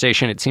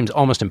conversation, it seems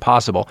almost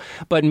impossible,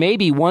 but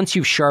maybe once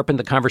you've sharpened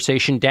the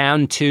conversation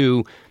down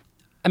to...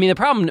 the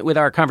problem with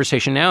our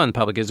conversation now in the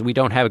public is we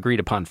don't have agreed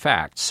upon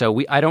facts.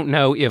 So I don't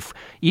know if,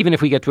 even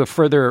if we get to a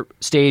further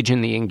stage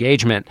in the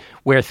engagement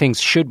where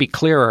things should be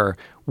clearer,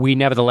 we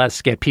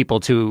nevertheless get people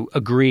to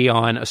agree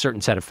on a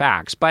certain set of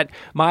facts. But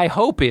my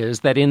hope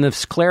is that in the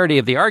clarity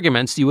of the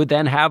arguments, you would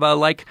then have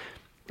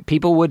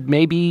people would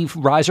maybe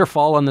rise or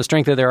fall on the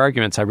strength of their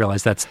arguments. I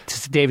realize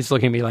David's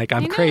looking at me like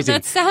I'm crazy.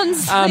 That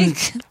sounds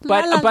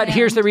but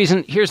here's the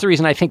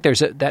reason I think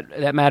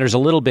that matters a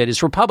little bit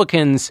is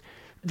Republicans,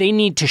 they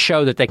need to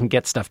show that they can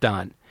get stuff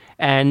done.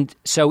 And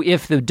so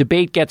if the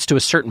debate gets to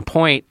a certain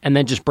point and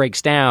then just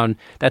breaks down,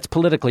 that's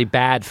politically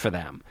bad for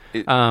them.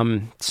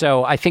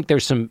 So I think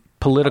there's some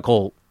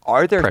political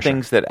Are there pressure.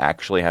 Things that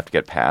actually have to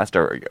get passed?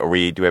 Or do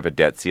we have a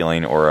debt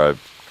ceiling or a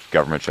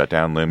government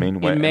shutdown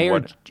looming?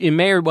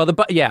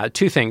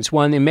 Two things.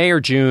 One, in May or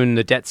June,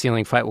 the debt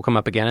ceiling fight will come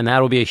up again, and that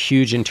will be a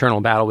huge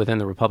internal battle within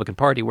the Republican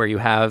Party where you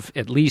have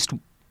at least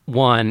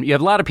one. You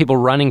have a lot of people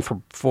running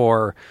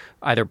for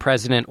either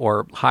president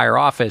or higher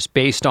office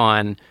based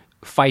on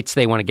fights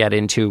they want to get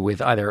into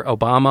with either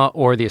Obama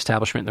or the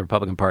establishment in the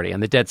Republican Party.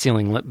 And the debt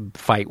ceiling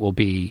fight will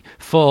be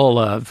full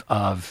of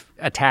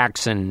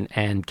attacks and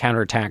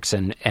counterattacks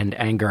and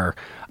anger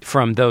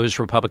from those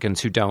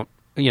Republicans who don't,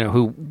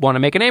 who want to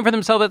make a name for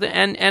themselves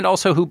and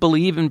also who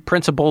believe in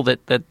principle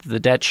that the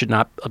debt should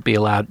not be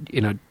allowed,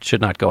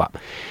 should not go up.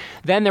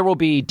 Then there will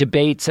be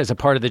debates as a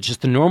part of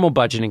just the normal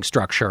budgeting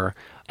structure.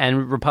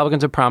 And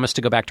Republicans have promised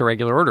to go back to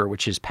regular order,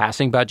 which is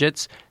passing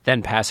budgets,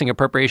 then passing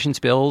appropriations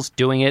bills,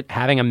 doing it,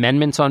 having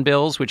amendments on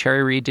bills, which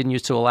Harry Reid didn't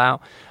used to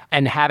allow,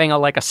 and having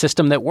a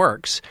system that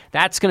works.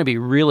 That's going to be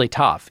really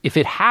tough. If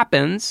it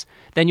happens,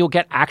 then you'll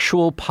get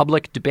actual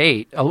public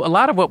debate. A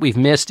lot of what we've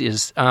missed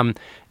is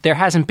there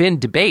hasn't been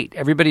debate.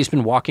 Everybody's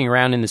been walking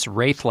around in this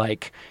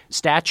wraith-like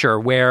stature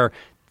where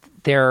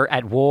they're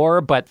at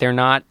war, but they're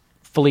not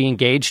fully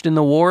engaged in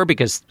the war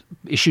because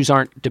issues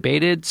aren't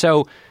debated.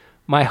 So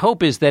my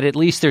hope is that at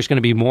least there's going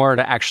to be more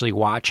to actually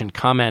watch and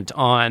comment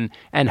on.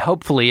 And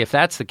hopefully, if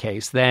that's the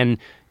case, then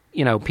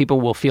people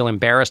will feel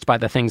embarrassed by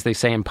the things they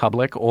say in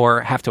public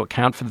or have to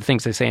account for the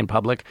things they say in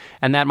public.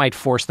 And that might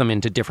force them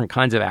into different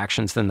kinds of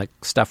actions than the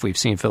stuff we've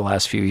seen for the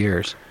last few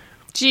years.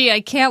 Gee,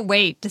 I can't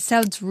wait. This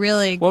sounds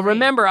really Well, great.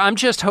 remember, I'm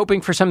just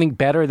hoping for something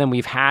better than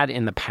we've had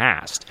in the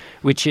past,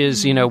 which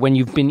is, when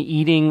you've been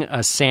eating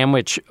a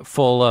sandwich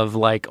full of,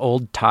 like,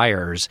 old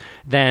tires,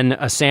 then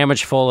a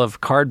sandwich full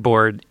of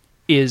cardboard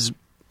is,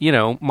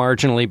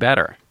 marginally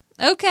better.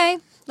 Okay,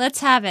 let's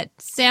have it.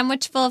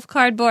 Sandwich full of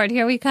cardboard.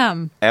 Here we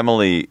come.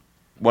 Emily,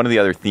 one of the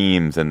other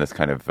themes in this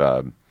kind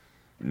of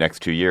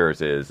next 2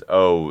 years is,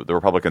 the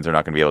Republicans are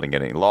not going to be able to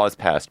get any laws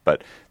passed,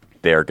 but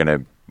they're going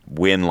to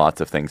win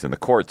lots of things in the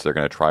courts. They're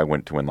going to try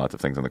to win lots of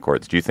things in the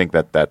courts. Do you think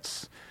that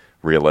that's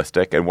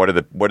realistic? And what are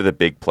the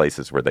big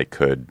places where they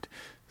could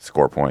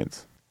score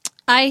points?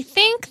 I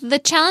think the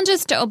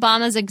challenges to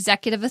Obama's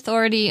executive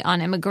authority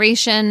on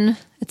immigration,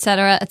 et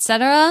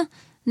cetera,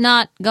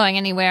 not going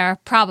anywhere,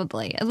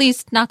 probably, at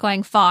least not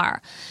going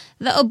far.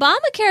 The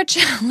Obamacare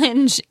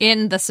challenge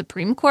in the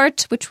Supreme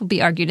Court, which will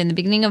be argued in the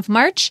beginning of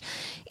March,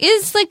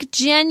 is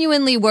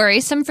genuinely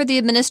worrisome for the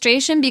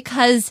administration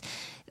because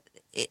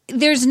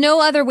there's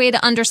no other way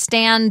to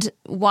understand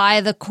why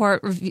the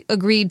court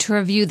agreed to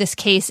review this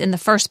case in the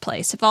first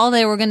place. If all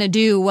they were going to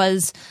do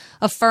was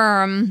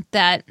affirm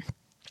that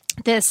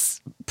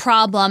this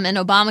problem in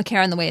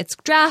Obamacare and the way it's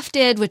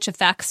drafted, which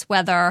affects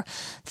whether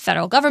the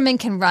federal government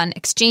can run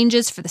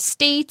exchanges for the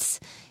states,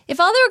 if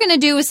all they were going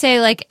to do was say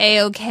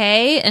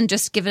A-OK and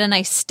just give it a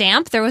nice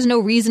stamp, there was no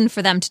reason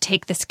for them to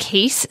take this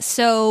case.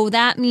 So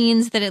that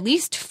means that at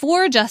least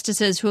 4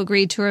 justices who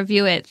agreed to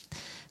review it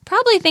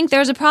probably think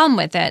there's a problem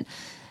with it.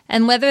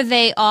 And whether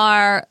they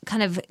are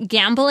kind of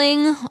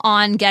gambling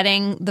on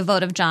getting the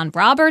vote of John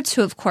Roberts,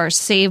 who, of course,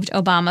 saved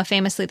Obama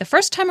famously the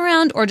first time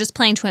around, or just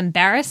playing to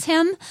embarrass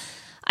him.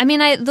 I mean,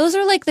 those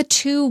are the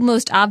 2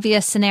 most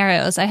obvious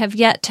scenarios. I have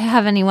yet to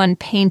have anyone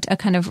paint a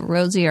kind of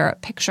rosier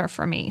picture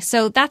for me.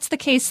 So that's the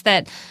case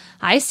that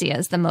I see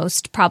as the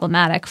most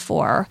problematic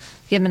for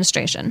the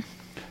administration.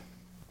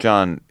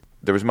 John,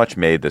 there was much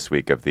made this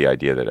week of the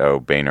idea that,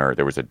 Boehner,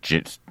 it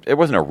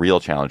wasn't a real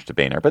challenge to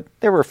Boehner, but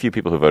there were a few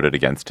people who voted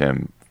against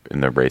him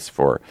in the race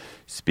for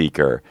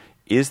Speaker.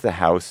 Is the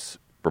House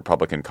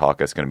Republican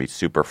caucus going to be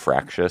super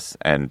fractious,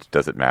 and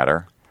does it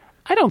matter?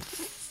 I don't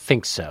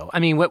think so. I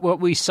mean, what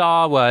we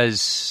saw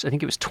was, I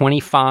think it was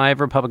 25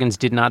 Republicans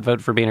did not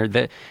vote for Boehner.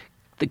 The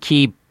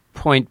key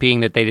point being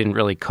that they didn't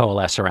really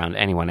coalesce around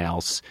anyone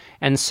else.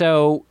 And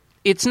so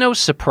it's no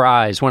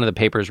surprise. One of the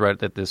papers wrote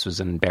that this was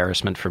an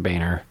embarrassment for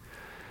Boehner.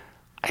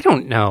 I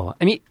don't know.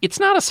 I mean, it's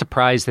not a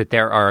surprise that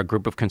there are a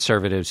group of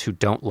conservatives who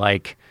don't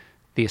like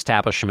the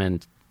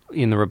establishment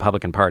in the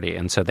Republican Party,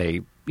 and so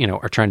they,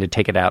 are trying to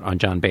take it out on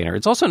John Boehner.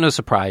 It's also no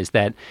surprise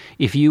that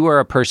if you are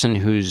a person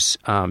whose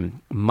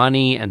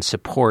money and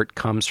support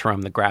comes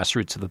from the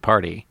grassroots of the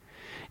party,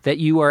 that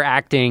you are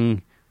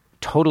acting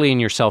totally in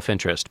your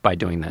self-interest by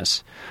doing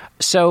this.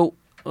 So,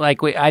 I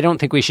don't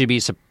think we should be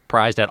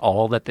surprised at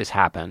all that this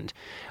happened.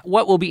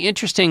 What will be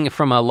interesting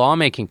from a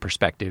lawmaking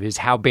perspective is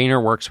how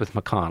Boehner works with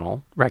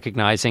McConnell,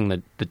 recognizing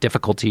the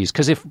difficulties.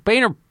 Because if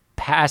Boehner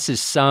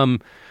passes some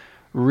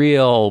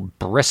real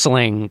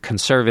bristling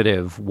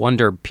conservative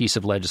wonder piece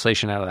of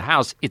legislation out of the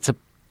House, it's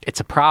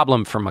a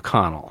problem for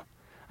McConnell,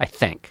 I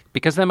think.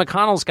 Because then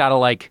McConnell's got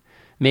to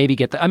maybe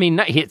get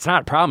it's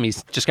not a problem.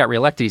 He's just got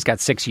reelected. He's got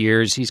 6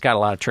 years. He's got a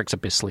lot of tricks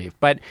up his sleeve.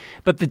 But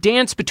the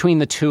dance between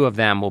the two of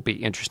them will be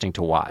interesting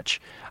to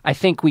watch. I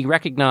think we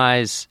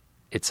recognize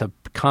it's a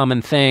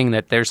common thing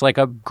that there's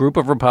a group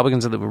of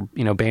Republicans that,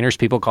 Boehner's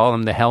people call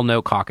them the Hell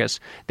No Caucus.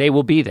 They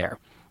will be there.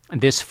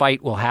 This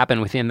fight will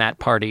happen within that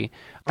party.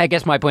 I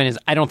guess my point is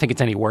I don't think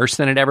it's any worse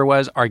than it ever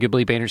was.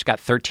 Arguably, Boehner's got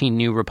 13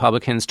 new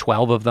Republicans,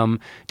 12 of them.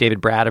 David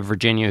Brad of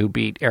Virginia, who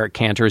beat Eric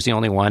Cantor, is the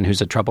only one who's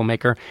a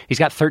troublemaker. He's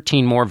got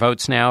 13 more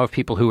votes now of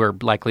people who are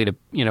likely to,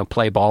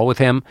 play ball with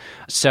him.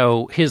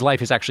 So his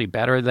life is actually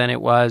better than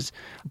it was.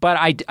 But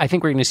I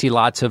think we're going to see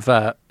lots of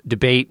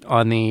debate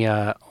on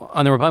the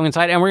Republican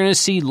side, and we're going to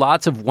see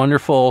lots of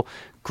wonderful,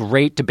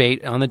 great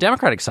debate on the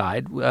Democratic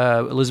side.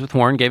 Elizabeth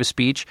Warren gave a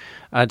speech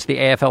to the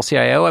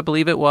AFL-CIO, I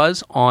believe it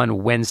was,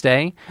 on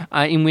Wednesday,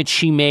 in which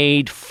she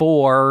made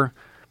 4,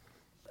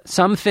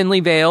 some thinly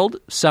veiled,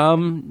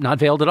 some not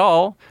veiled at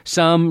all,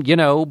 some,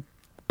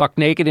 buck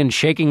naked and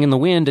shaking in the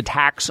wind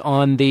attacks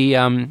on the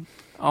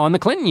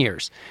Clinton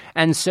years.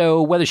 And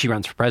so whether she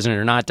runs for president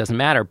or not doesn't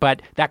matter.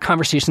 But that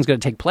conversation is going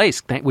to take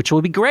place, which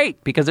will be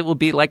great because it will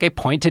be like a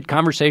pointed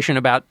conversation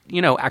about,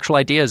 actual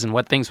ideas and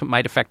what things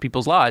might affect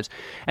people's lives.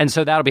 And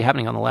so that'll be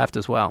happening on the left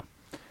as well.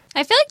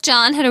 I feel like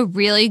John had a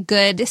really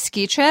good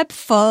ski trip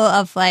full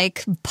of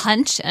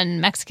punch and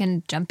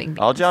Mexican jumping beans.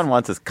 All John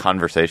wants is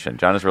conversation.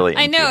 John is really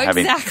into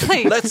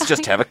exactly. Let's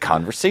just have a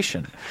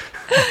conversation.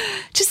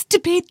 Just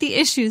debate the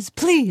issues,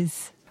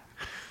 please.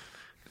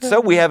 So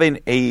we have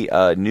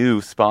a new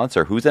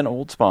sponsor. Who's an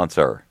old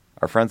sponsor?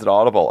 Our friends at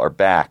Audible are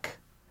back.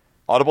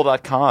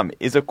 Audible.com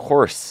is, of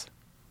course,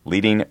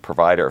 leading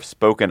provider of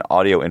spoken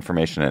audio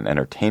information and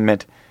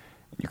entertainment.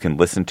 You can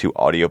listen to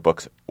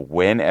audiobooks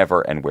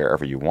whenever and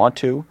wherever you want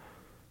to.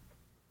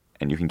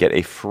 And you can get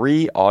a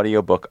free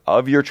audiobook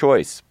of your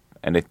choice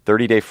and a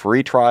 30-day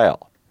free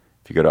trial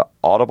if you go to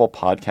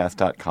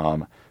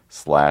audiblepodcast.com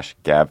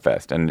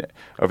audibletrial.com/gabfest. And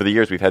over the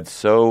years, we've had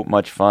so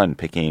much fun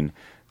picking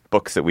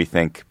books that we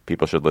think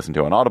people should listen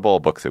to on Audible,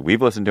 books that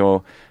we've listened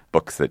to,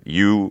 books that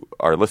you,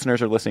 our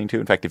listeners, are listening to.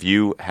 In fact, if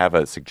you have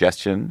a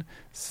suggestion,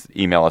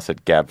 email us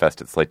at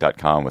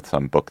gabfest@slate.com with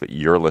some book that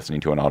you're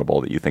listening to on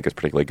Audible that you think is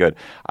particularly good.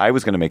 I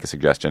was going to make a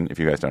suggestion, if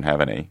you guys don't have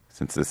any,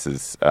 since this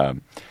is...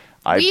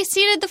 we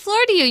ceded the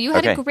floor to you. You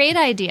had a great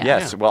idea.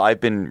 Yes. Well, I've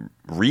been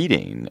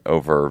reading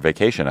over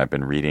vacation. I've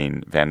been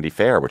reading Vanity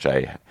Fair, which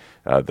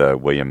the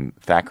William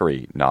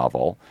Thackeray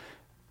novel,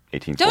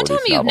 1840s Don't tell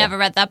me novel. you've never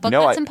read that book.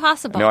 That's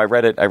impossible. No, I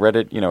read it. As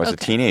a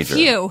teenager.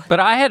 Phew. But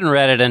I hadn't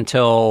read it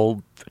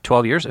until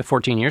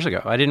 14 years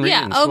ago. I didn't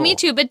read it in school. me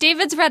too. But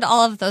David's read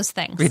all of those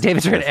things.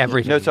 David's read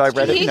everything. No, so I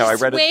read it. He's I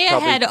read way it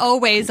probably ahead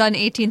always on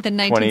 18th and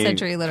 19th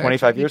century literature.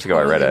 25 years ago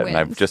I read it,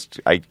 Wins. and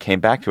I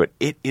came back to it.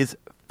 It is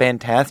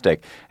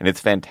fantastic, and it's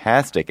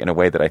fantastic in a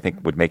way that I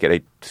think would make it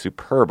a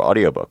superb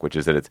audiobook, which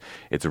is that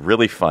it's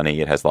really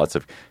funny. It has lots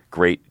of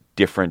great,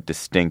 different,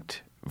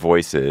 distinct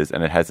voices,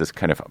 and it has this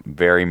kind of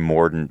very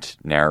mordant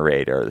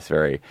narrator, this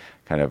very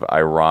kind of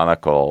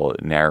ironical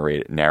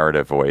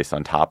narrative voice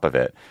on top of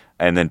it.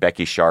 And then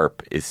Becky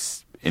Sharp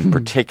is, in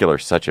particular,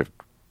 such an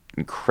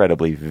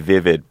incredibly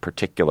vivid,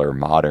 particular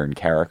modern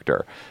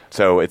character.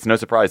 So it's no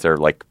surprise there are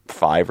like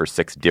 5 or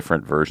 6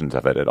 different versions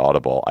of it at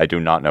Audible. I do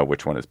not know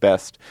which one is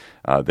best.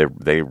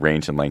 They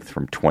range in length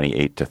from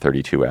 28 to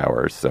 32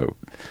 hours. So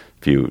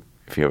if you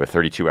have a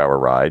 32-hour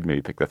ride,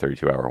 maybe pick the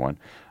 32-hour one.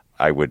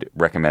 I would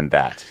recommend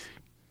that.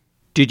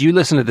 Did you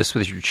listen to this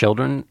with your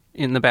children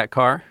in the back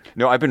car?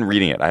 No, I've been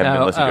reading it. I haven't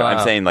been listening to it.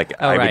 I'm saying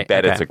I would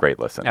bet it's a great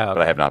listen,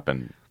 but I have not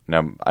been.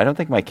 No, I don't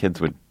think my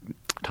kids would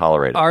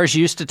tolerate it. Ours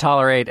used to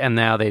tolerate, and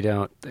now they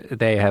don't.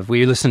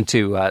 We listened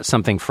to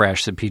Something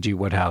Fresh, the P.G.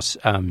 Wodehouse.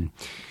 And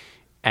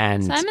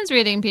Simon's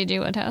reading P.G.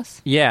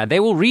 Wodehouse. Yeah, they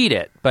will read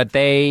it, but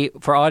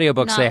for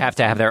audiobooks, they have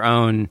to have their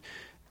own.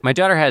 My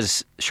daughter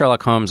has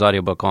Sherlock Holmes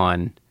audiobook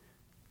on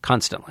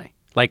constantly.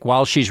 Like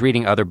while she's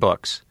reading other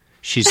books,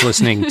 she's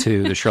listening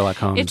to the Sherlock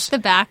Holmes. It's the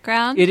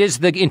background. It is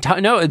the entire.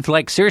 No, it's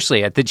like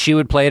seriously, that she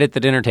would play it at the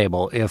dinner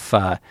table if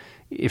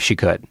she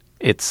could.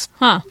 It's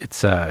yeah.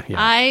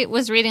 I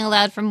was reading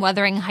aloud from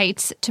Wuthering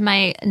Heights to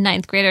my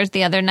 9th graders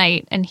the other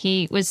night, and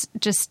he was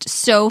just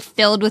so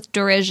filled with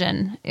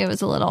derision. It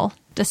was a little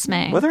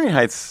dismaying. Wuthering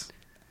Heights.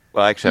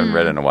 Well, I actually haven't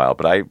read it in a while,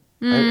 but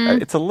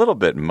it's a little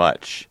bit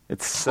much.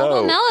 It's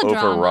so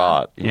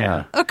overwrought.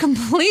 Yeah. Oh,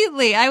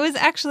 completely. I was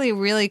actually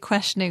really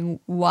questioning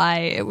why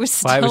it was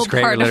still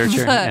great part of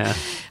literature. the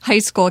high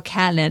school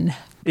canon.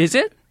 Is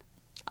it?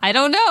 I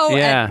don't know.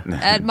 Yeah.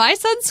 At my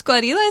son's school,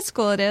 at Eli's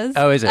school, it is.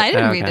 Oh, is it? I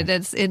didn't Oh, read okay. it.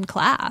 It's in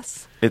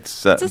class.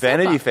 It's a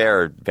Vanity soap opera.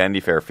 Fair. Vanity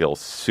Fair feels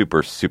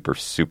super, super,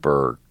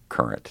 super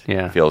current.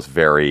 Yeah. It feels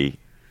very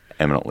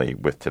eminently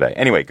with today.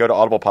 Anyway, go to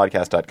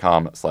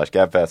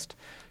audiblepodcast.com/gabfest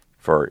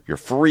for your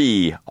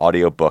free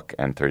audiobook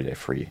and 30-day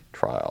free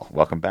trial.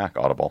 Welcome back,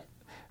 Audible.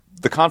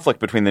 The conflict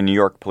between the New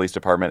York Police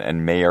Department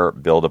and Mayor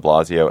Bill de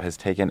Blasio has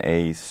taken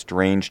a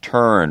strange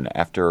turn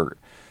after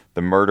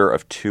the murder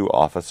of 2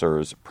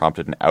 officers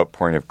prompted an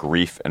outpouring of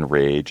grief and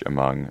rage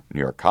among New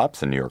York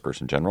cops and New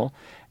Yorkers in general,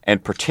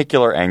 and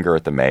particular anger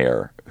at the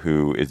mayor,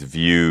 who is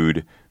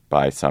viewed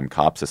by some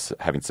cops as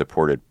having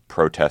supported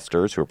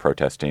protesters who are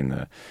protesting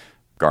the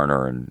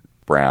Garner and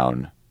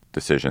Brown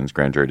decisions,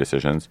 grand jury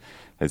decisions,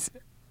 that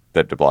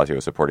de Blasio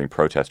is supporting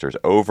protesters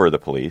over the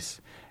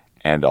police,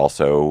 and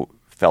also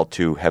felt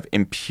to have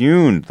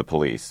impugned the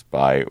police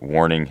by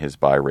warning his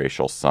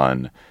biracial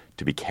son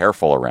to be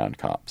careful around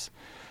cops.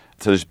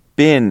 So there's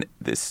been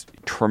this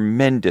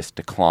tremendous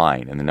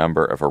decline in the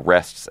number of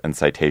arrests and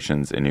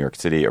citations in New York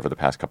City over the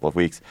past couple of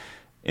weeks.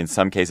 In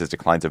some cases,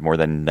 declines of more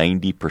than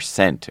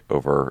 90%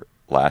 over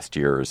last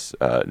year's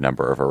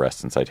number of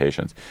arrests and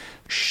citations.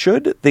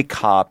 Should the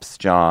cops,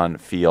 John,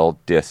 feel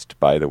dissed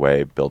by the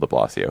way Bill de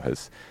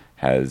Blasio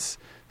has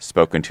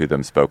spoken to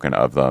them, spoken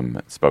of them,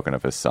 spoken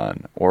of his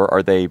son? Or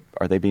are they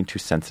being too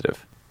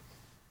sensitive?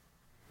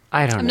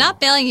 I don't know. I'm not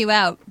bailing you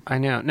out. I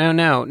know.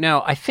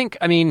 No.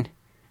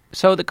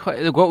 So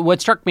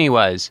what struck me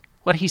was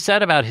what he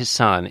said about his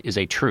son is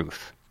a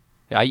truth.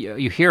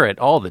 You hear it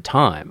all the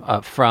time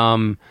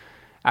from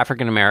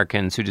African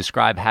Americans who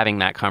describe having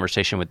that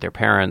conversation with their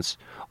parents,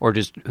 or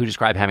just who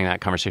describe having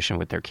that conversation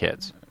with their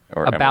kids.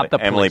 Or about the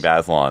Emily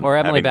Bazelon. Or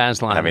Emily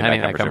Bazelon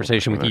having that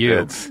conversation with you.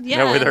 Kids.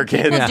 Yeah, with her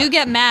kids. people do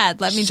get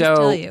mad. Let me just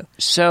tell you.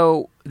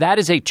 So that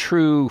is a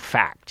true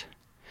fact.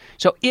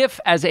 So if,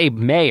 as a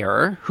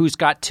mayor who's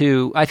got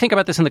to, I think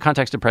about this in the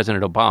context of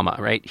President Obama,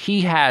 right?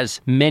 He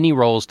has many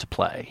roles to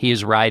play. He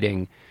is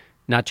riding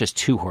not just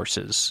 2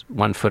 horses,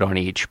 1 foot on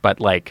each, but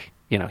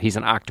he's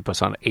an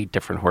octopus on 8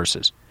 different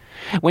horses.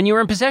 When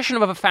you're in possession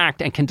of a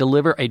fact and can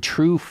deliver a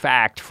true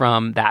fact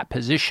from that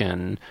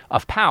position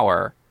of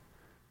power,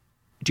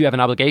 do you have an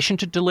obligation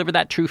to deliver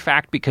that true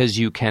fact because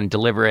you can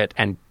deliver it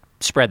and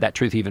spread that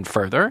truth even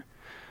further?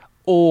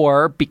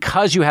 Or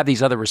because you have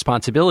these other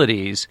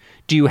responsibilities,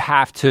 do you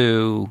have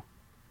to,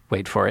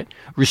 wait for it,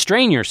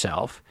 restrain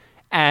yourself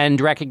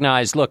and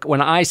recognize, look,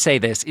 when I say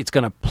this, it's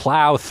going to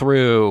plow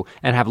through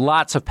and have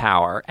lots of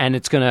power, and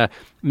it's going to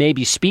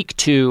maybe speak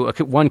to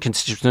one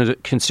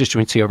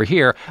constituency over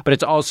here, but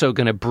it's also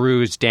going to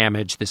bruise,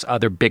 damage this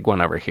other big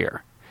one over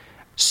here.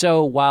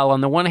 So while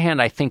on the one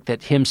hand, I think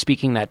that him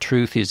speaking that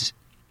truth is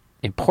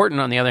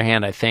important, on the other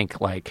hand, I think,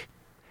 like,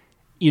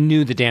 you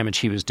knew the damage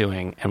he was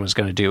doing and was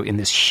going to do in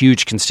this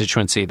huge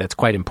constituency that's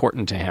quite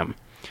important to him.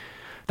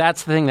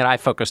 That's the thing that I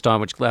focused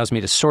on, which allows me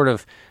to sort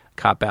of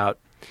cop out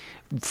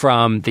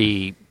from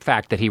the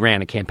fact that he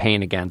ran a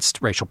campaign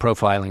against racial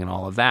profiling and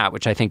all of that,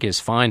 which I think is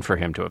fine for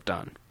him to have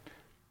done.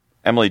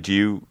 Emily, do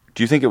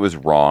you think it was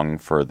wrong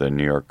for the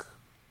New York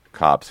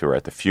cops who were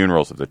at the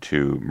funerals of the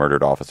two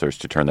murdered officers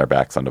to turn their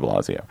backs on de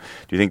Blasio?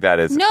 Do you think that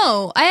is...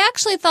 No, I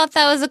actually thought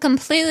that was a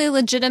completely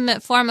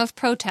legitimate form of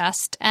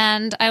protest,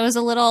 and I was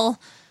a little...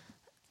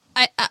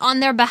 on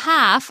their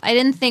behalf, I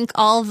didn't think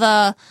all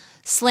the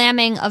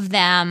slamming of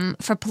them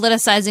for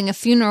politicizing a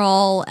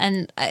funeral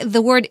and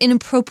the word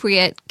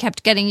inappropriate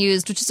kept getting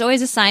used, which is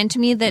always a sign to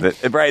me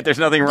that... Right, there's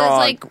nothing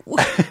wrong.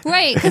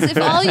 Right, because if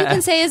all you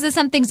can say is that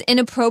something's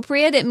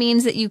inappropriate, it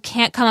means that you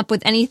can't come up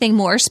with anything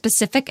more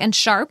specific and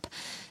sharp.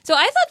 So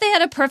I thought they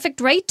had a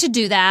perfect right to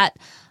do that.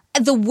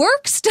 The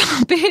work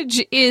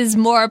stoppage is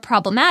more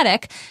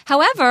problematic.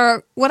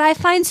 However, what I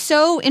find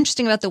so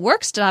interesting about the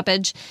work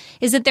stoppage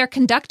is that they're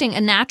conducting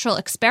a natural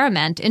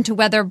experiment into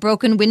whether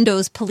broken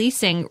windows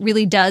policing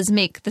really does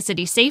make the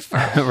city safer.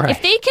 Right.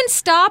 If they can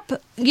stop,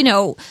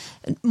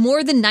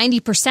 more than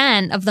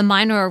 90% of the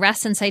minor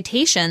arrests and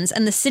citations,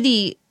 and the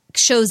city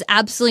shows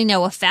absolutely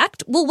no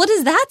effect, well, what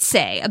does that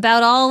say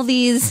about all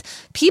these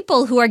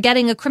people who are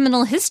getting a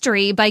criminal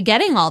history by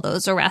getting all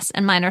those arrests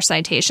and minor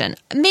citation?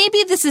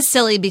 Maybe this is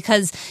silly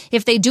because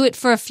if they do it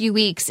for a few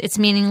weeks, it's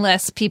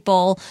meaningless.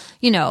 People,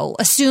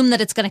 assume that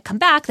it's going to come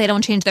back. They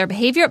don't change their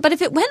behavior. But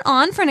if it went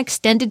on for an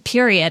extended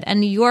period and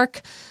New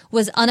York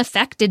was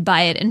unaffected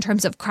by it in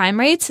terms of crime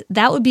rates,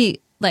 that would be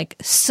like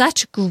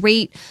such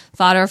great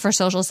fodder for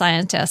social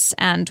scientists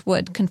and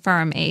would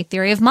confirm a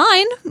theory of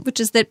mine, which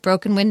is that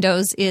broken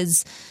windows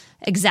is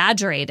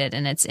exaggerated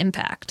in its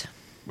impact.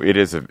 It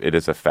is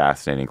a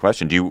fascinating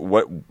question.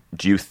 What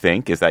do you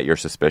think? Is that your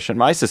suspicion?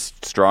 My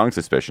strong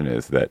suspicion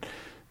is that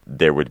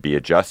there would be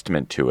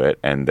adjustment to it,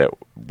 and that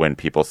when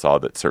people saw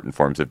that certain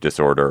forms of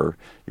disorder,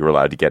 you were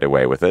allowed to get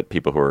away with it,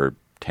 people who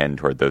tend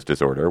toward those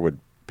disorder would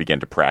begin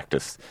to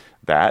practice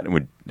that,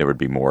 and there would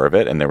be more of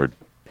it, and there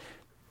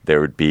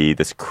would be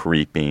this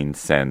creeping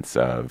sense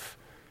of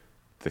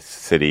the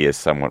city is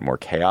somewhat more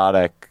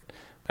chaotic,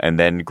 and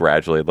then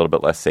gradually a little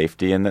bit less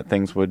safety, and that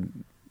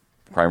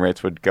crime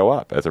rates would go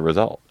up as a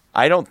result.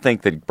 I don't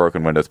think that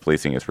broken windows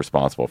policing is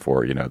responsible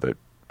for,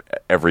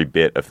 every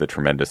bit of the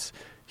tremendous,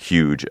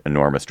 huge,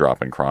 enormous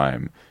drop in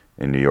crime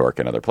in New York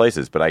and other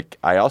places. But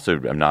I also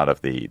am not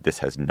of this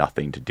has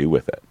nothing to do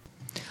with it.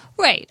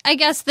 Right. I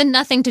guess the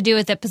nothing to do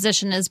with it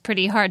position is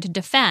pretty hard to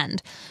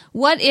defend.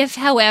 What if,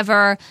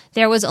 however,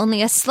 there was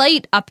only a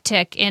slight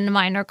uptick in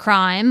minor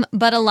crime,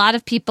 but a lot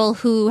of people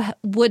who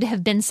would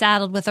have been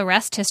saddled with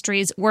arrest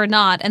histories were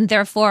not, and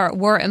therefore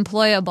were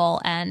employable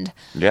and,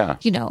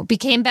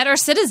 became better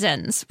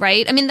citizens,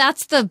 right? I mean,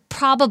 that's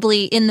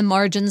probably in the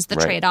margins, the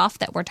trade-off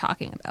that we're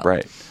talking about.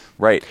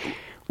 Right.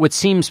 What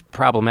seems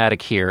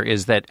problematic here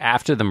is that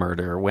after the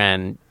murder,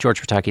 when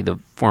George Pataki, the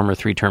former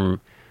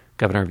 3-term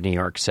governor of New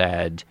York,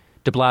 said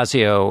de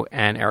Blasio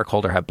and Eric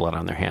Holder have blood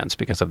on their hands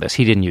because of this.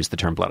 He didn't use the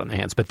term blood on their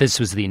hands, but this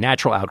was the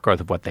natural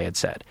outgrowth of what they had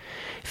said.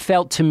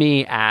 Felt to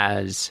me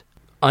as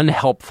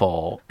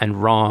unhelpful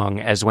and wrong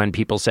as when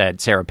people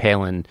said Sarah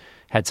Palin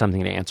had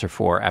something to answer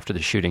for after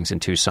the shootings in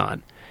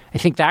Tucson. I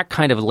think that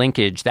kind of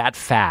linkage that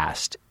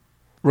fast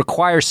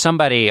requires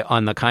somebody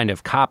on the kind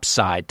of cop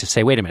side to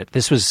say, wait a minute,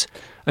 this was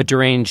a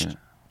deranged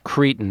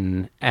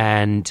cretin,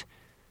 and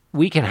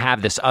we can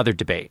have this other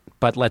debate,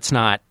 but let's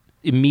not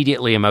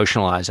immediately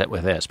emotionalize it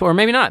with this. Or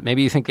maybe not.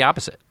 Maybe you think the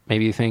opposite.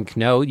 Maybe you think,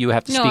 no, you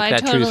have to speak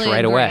that truth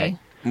right away.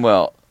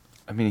 Well,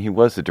 I mean, he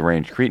was a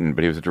deranged cretin,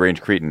 but he was a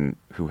deranged cretin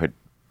who had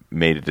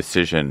made a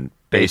decision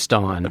based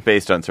on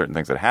certain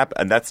things that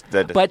happened.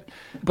 And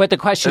But the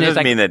question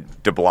doesn't mean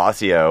that de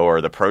Blasio or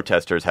the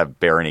protesters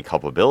bear any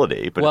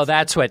culpability. But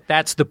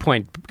that's the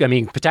point. I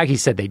mean, Pataki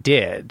said they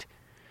did.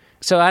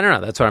 So I don't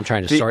know. That's what I'm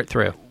trying to sort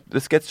through.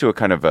 This gets to a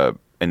kind of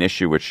an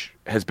issue which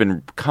has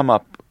come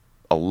up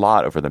a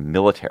lot over the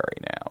military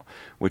now,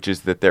 which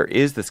is that there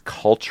is this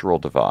cultural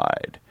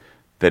divide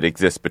that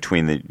exists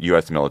between the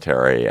U.S.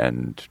 military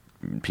and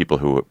people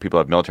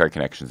have military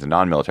connections and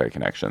non-military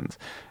connections.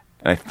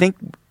 And I think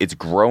it's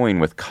growing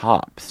with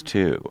cops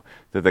too,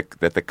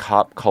 that the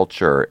cop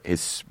culture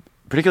is,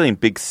 particularly in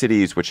big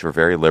cities which are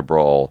very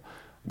liberal,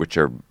 which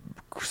are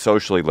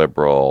socially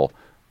liberal,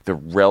 the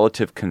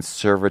relative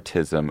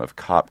conservatism of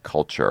cop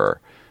culture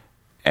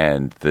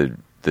and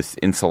this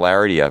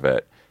insularity of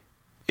it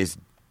is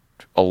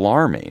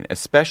alarming,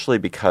 especially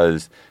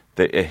because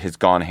that it has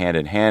gone hand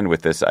in hand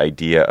with this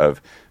idea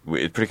of,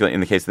 particularly in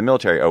the case of the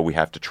military, we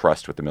have to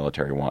trust what the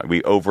military want.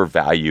 We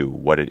overvalue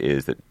what it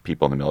is that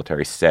people in the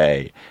military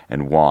say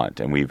and want,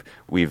 and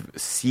we've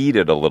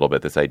ceded a little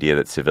bit this idea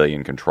that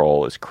civilian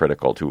control is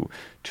critical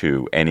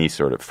to any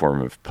sort of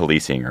form of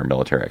policing or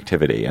military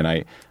activity.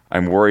 And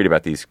I'm worried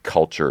about these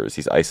cultures,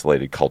 these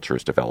isolated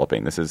cultures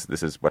developing. This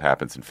is what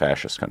happens in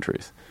fascist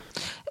countries.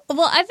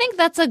 Well, I think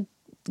that's a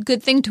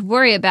good thing to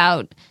worry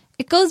about.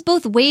 It goes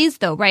both ways,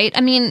 though, right?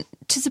 I mean,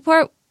 to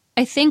support,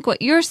 I think,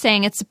 what you're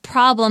saying, it's a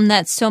problem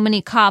that so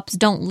many cops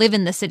don't live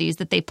in the cities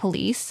that they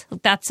police.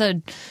 That's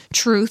a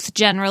truth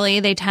generally.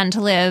 They tend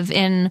to live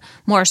in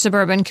more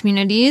suburban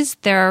communities.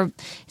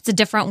 It's a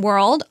different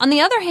world. On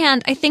the other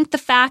hand, I think the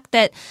fact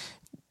that,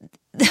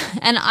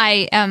 and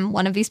I am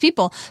one of these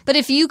people, but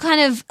if you kind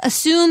of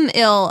assume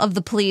ill of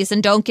the police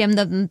and don't give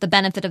them the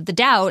benefit of the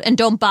doubt and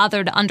don't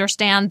bother to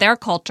understand their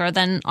culture,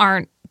 then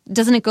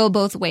doesn't it go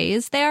both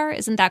ways there?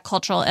 Isn't that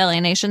cultural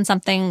alienation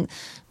something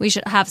we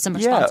should have some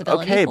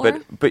responsibility for?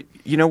 But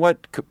you know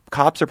what?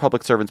 Cops are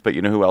public servants, but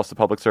you know who else is a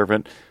public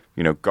servant?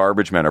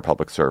 Garbage men are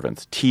public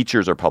servants.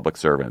 Teachers are public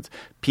servants.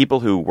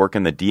 People who work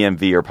in the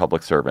DMV are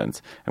public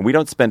servants. And we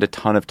don't spend a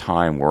ton of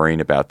time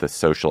worrying about the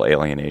social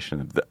alienation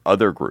of the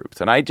other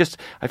groups. And I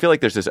feel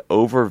like there's this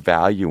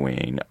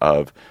overvaluing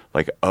of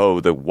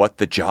what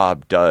the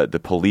job does, the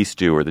police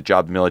do, or the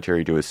job the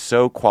military do is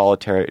so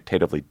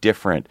qualitatively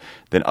different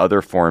than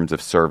other forms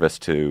of service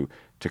to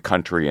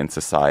country and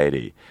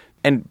society.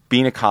 And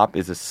being a cop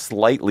is a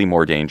slightly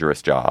more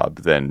dangerous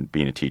job than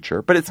being a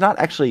teacher, but it's not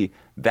actually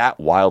that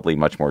wildly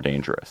much more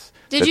dangerous.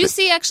 Did you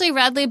see actually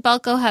Radley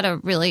Balko had a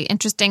really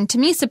interesting, to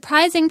me,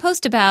 surprising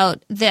post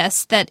about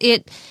this, that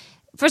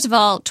first of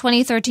all,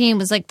 2013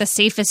 was like the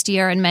safest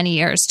year in many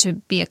years to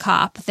be a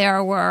cop.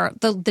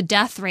 The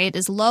death rate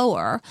is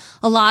lower.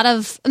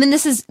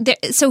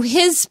 So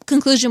his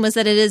conclusion was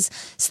that it is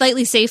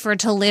slightly safer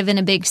to live in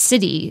a big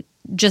city,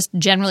 just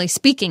generally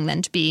speaking,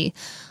 than to be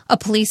a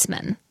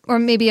policeman. Or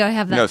maybe I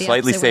have that. No,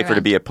 slightly safer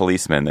to be a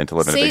policeman than to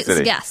live in a big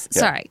city. Yes, yeah.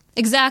 Sorry.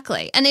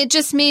 Exactly. And it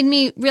just made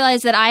me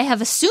realize that I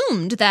have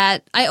assumed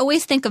that I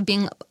always think of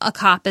being a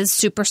cop as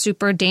super,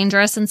 super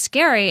dangerous and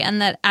scary,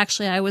 and that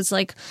actually I was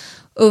like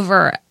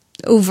over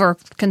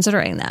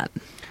considering that.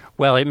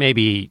 Well, it may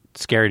be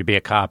scary to be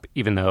a cop,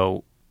 even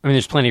though,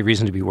 there's plenty of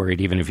reason to be worried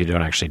even if you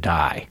don't actually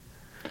die.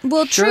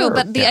 Well, true,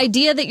 but the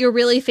idea that you're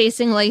really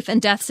facing life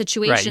and death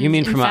situations. Right, you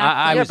mean from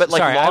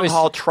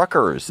long-haul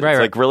truckers. It's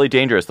like really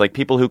dangerous. Like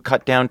people who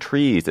cut down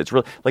trees. It's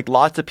really like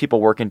lots of people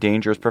work in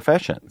dangerous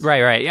professions.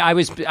 Right. I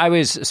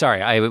was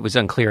sorry. I was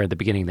unclear at the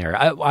beginning there.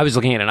 I was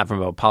looking at it not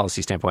from a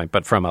policy standpoint,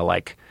 but from a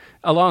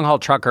long-haul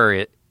trucker.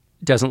 It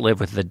doesn't live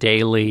with the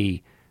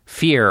daily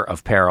fear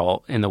of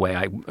peril in the way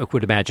I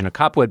would imagine a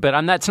cop would. But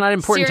that's not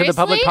important to the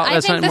public.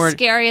 I think the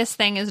scariest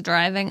thing is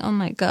driving. Oh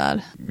my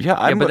God.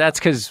 Yeah, but that's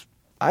because.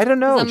 I don't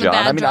know,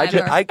 John.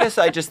 I guess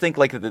I just think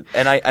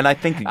and I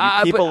think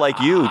people like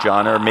you,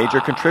 John, are major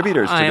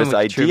contributors to this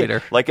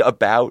idea.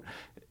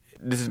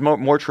 This is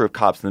more true of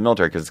cops in the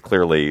military because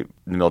clearly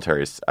the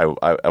military is. I'm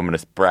going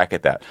to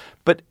bracket that,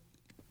 but.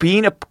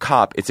 Being a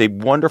cop, it's a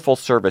wonderful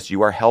service.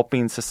 You are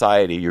helping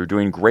society. You're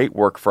doing great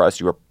work for us.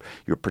 You're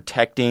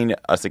protecting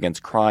us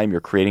against crime.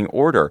 You're creating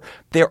order.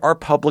 There are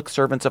public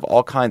servants of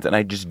all kinds, and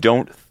I just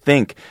don't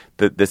think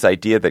that this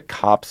idea that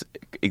cops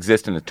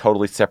exist in a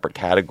totally separate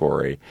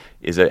category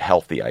is a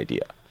healthy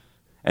idea,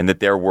 and that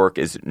their work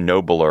is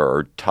nobler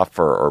or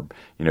tougher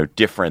or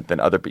different than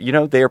other.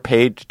 They are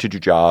paid to do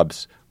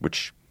jobs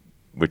which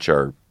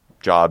are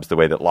jobs the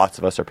way that lots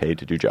of us are paid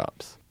to do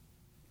jobs.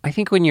 I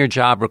think when your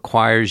job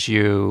requires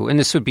you, and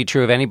this would be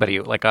true of anybody,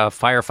 like a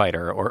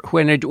firefighter, or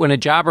when a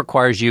job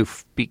requires you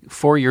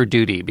for your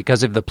duty,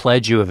 because of the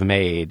pledge you have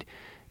made,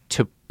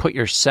 to put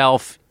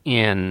yourself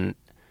in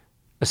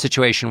a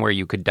situation where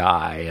you could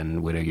die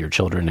and widow your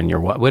children and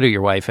widow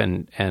your wife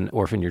and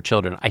orphan your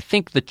children. I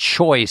think the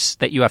choice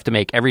that you have to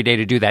make every day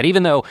to do that,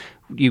 even though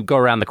you go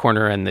around the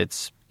corner and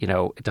it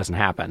doesn't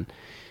happen,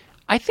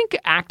 I think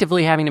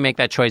actively having to make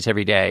that choice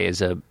every day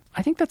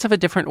I think that's of a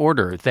different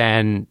order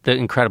than the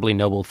incredibly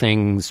noble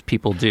things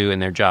people do in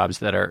their jobs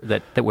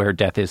that where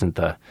death isn't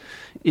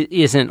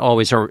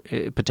always or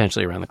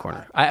potentially around the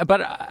corner.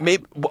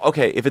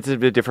 If it's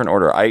a different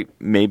order,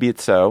 maybe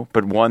it's so.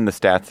 But one, the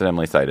stats that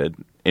Emily cited,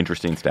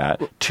 interesting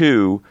stat.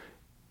 Two,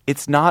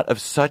 it's not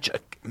of such a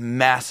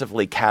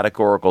massively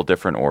categorical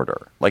different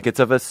order. Like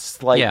it's of a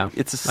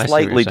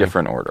slightly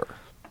different order.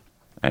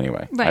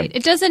 Anyway. Right.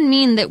 It doesn't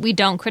mean that we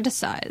don't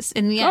criticize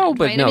in the end. Oh,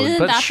 but right? no.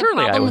 Isn't that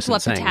surely the problem I with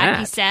what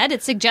Pataki said?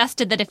 It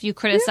suggested that if you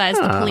criticize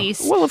the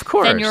police, of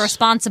course, then you're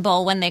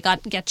responsible when they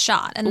get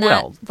shot. And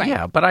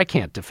yeah, but I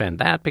can't defend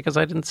that because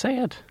I didn't say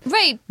it.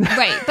 Right.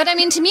 But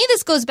to me,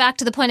 this goes back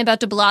to the point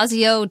about de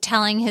Blasio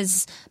telling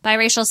his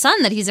biracial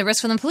son that he's a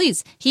risk for the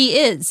police. He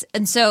is.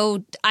 And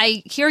so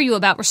I hear you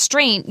about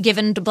restraint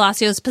given de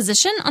Blasio's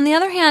position. On the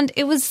other hand,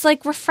 it was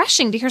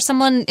refreshing to hear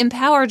someone in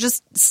power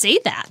just say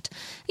that.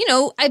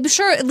 I'm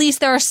sure at least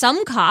there are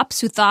some cops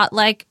who thought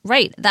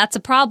right, that's a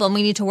problem.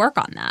 We need to work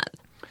on that.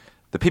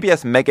 The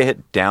PBS mega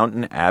hit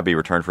Downton Abbey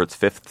returned for its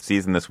 5th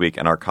season this week,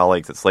 and our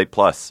colleagues at Slate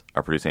Plus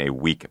are producing a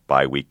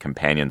week-by-week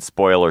companion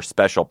spoiler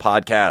special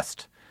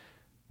podcast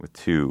with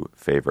 2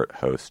 favorite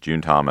hosts, June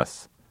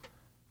Thomas,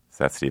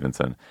 Seth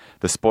Stevenson.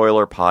 The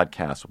spoiler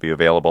podcast will be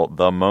available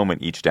the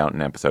moment each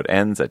Downton episode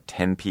ends at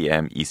 10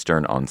 p.m.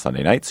 Eastern on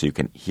Sunday night, so you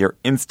can hear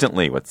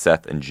instantly what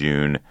Seth and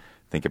June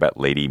think about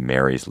Lady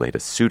Mary's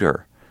latest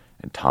suitor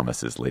and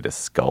Thomas's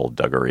latest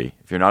skullduggery.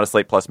 If you're not a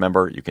Slate Plus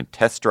member, you can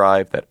test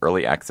drive that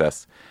early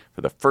access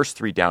for the first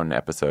 3 Downton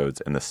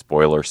episodes in the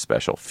spoiler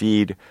special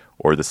feed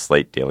or the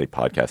Slate Daily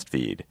Podcast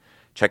feed.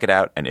 Check it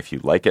out, and if you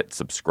like it,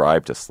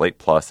 subscribe to Slate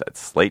Plus at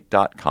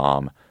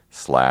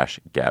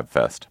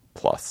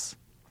slate.com/GabFestPlus.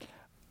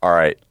 All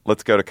right,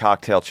 let's go to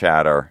Cocktail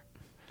Chatter.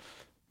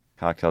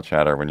 Cocktail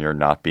Chatter when you're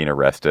not being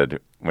arrested,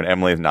 when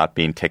Emily is not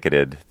being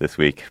ticketed this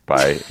week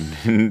by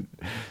New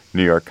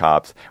York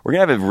cops. We're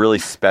going to have a really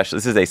special,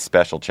 this is a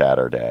special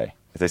chatter day.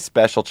 It's a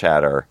special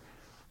chatter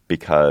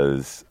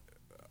because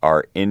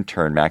our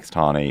intern, Max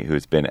Tawney,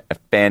 who's been a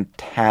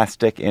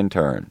fantastic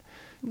intern.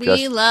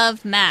 We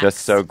love Max.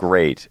 Just so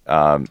great.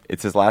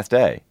 It's his last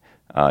day.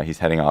 He's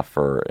heading off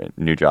for a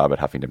new job at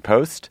Huffington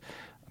Post.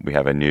 We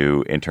have a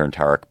new intern,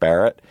 Tarek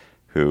Barrett,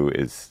 who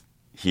is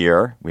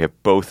here. We have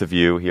both of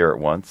you here at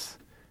once.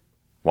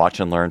 Watch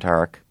and learn,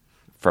 Tarek,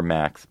 from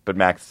Max. But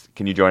Max,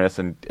 can you join us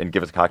and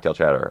give us a cocktail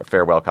chatter, a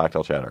farewell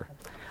cocktail chatter?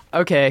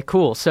 Okay,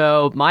 cool.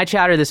 So my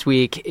chatter this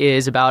week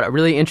is about a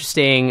really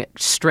interesting,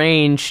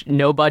 strange,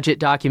 no-budget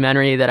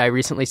documentary that I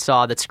recently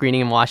saw that's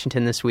screening in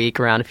Washington this week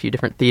around a few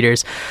different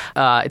theaters.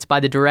 It's by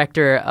the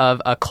director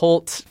of a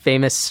cult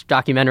famous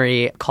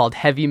documentary called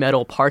Heavy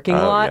Metal Parking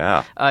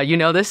Lot. Yeah. You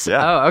know this?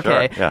 Yeah, oh,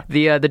 okay. Sure,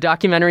 yeah. The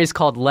documentary is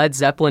called Led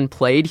Zeppelin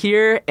Played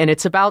Here, and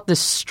it's about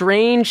this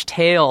strange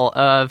tale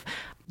of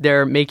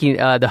they're making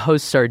the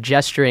hosts are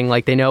gesturing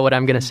like they know what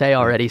I'm going to say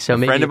already. So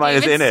maybe a friend of mine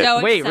is in it.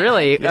 So wait, excited.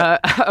 really? Yeah.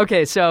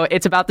 Okay, so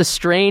it's about the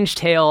strange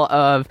tale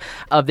of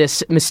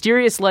this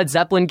mysterious Led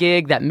Zeppelin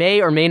gig that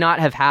may or may not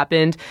have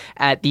happened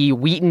at the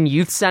Wheaton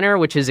Youth Center,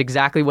 which is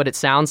exactly what it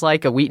sounds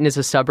like. Wheaton is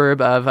a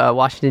suburb of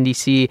Washington,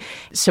 D.C.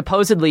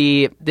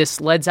 Supposedly, this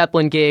Led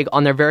Zeppelin gig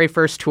on their very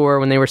first tour,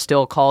 when they were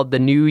still called the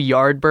New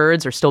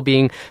Yardbirds, or still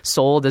being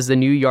sold as the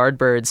New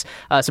Yardbirds,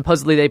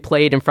 supposedly they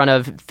played in front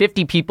of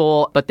 50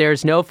 people, but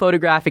there's no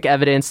photographic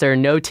evidence. There are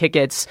no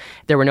tickets.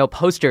 There were no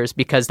posters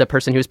because the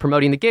person who was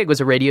promoting the gig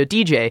was a radio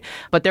DJ.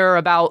 But there are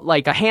about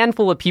like a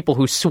handful of people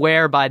who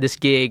swear by this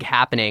gig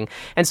happening.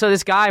 And so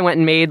this guy went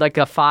and made like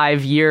a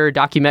 5-year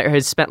documentary,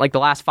 has spent like the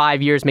last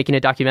 5 years making a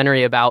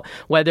documentary about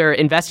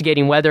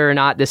investigating whether or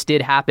not this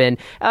did happen.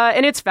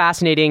 And it's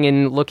fascinating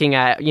in looking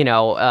at,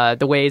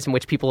 the ways in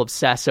which people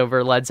obsess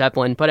over Led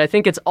Zeppelin. But I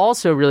think it's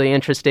also really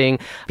interesting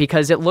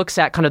because it looks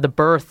at kind of the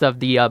birth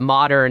of the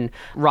modern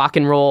rock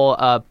and roll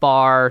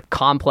bar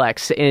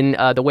complex in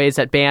the ways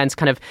that bands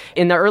kind of,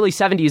 in the early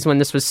 70s when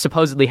this was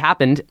supposedly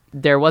happened,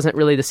 there wasn't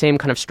really the same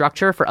kind of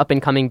structure for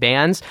up-and-coming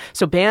bands.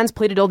 So bands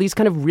played at all these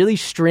kind of really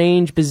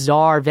strange,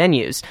 bizarre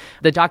venues.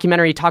 The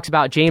documentary talks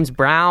about James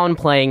Brown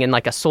playing in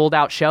like a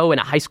sold-out show in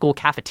a high school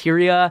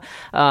cafeteria.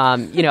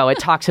 It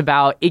talks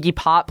about Iggy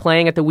Pop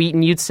playing at the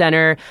Wheaton Youth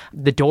Center,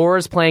 The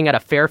Doors playing at a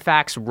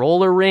Fairfax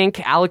roller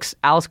rink, Alice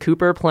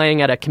Cooper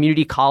playing at a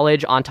community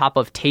college on top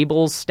of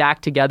tables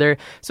stacked together.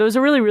 So it was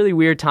a really, really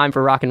weird time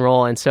for rock and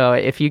roll. And so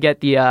if you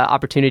get the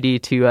opportunity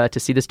to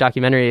see this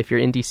documentary, if you're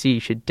in DC, you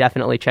should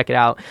definitely check it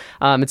out.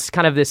 It's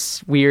kind of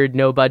this weird,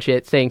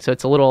 no-budget thing, so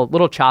it's a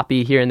little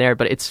choppy here and there,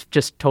 but it's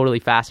just totally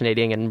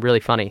fascinating and really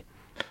funny.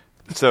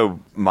 So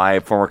my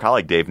former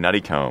colleague, Dave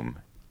Nuttycombe,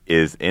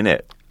 is in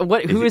it.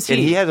 Who is he?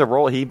 And he has a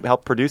role. He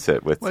helped produce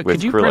it with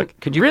Krulak.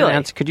 Could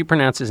you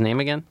pronounce his name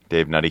again?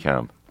 Dave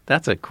Nuttycombe.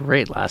 That's a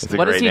great last name.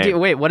 What does he do?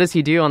 Wait, what does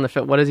he do on the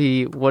film? What is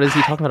he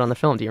talking about on the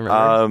film? Do you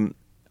remember?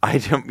 I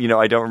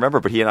don't remember,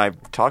 but he and I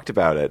talked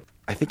about it.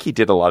 I think he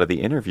did a lot of the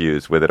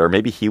interviews with it, or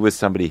maybe he was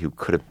somebody who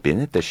could have been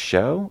at the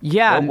show.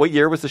 Yeah. What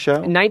year was the show?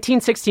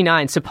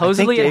 1969.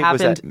 Supposedly it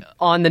happened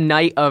on the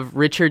night of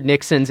Richard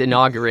Nixon's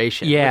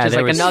inauguration. Yeah, which is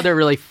like another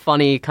really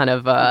funny kind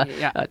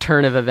of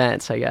turn of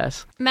events, I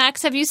guess.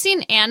 Max, have you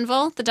seen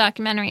Anvil, the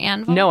documentary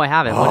Anvil? No, I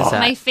haven't. What is that?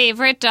 My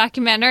favorite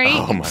documentary.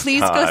 Oh my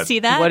Please God. go see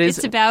that.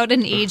 It's about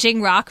an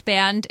aging rock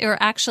band, or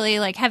actually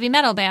like heavy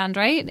metal band,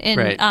 right?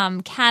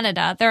 In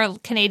Canada. They're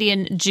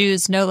Canadian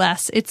Jews, no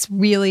less. It's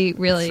really,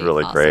 really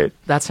awesome. Great.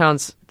 That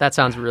sounds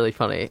really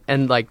funny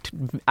and like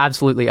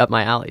absolutely up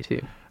my alley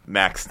too.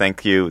 Max,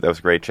 thank you. That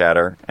was great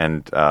chatter,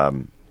 and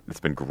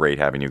it's been great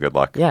having you. Good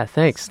luck. Yeah,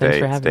 thanks. Thanks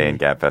for having me. Stay in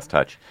GabFest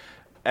touch.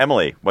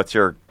 Emily, what's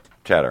your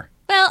chatter?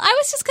 Well,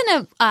 I was just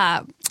going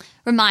to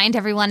remind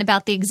everyone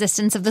about the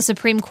existence of the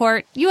Supreme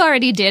Court. You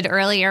already did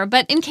earlier,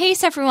 but in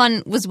case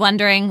everyone was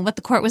wondering what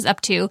the court was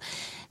up to,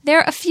 there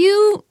are a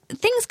few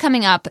things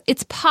coming up.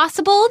 It's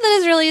possible that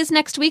as early as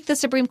next week, the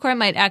Supreme Court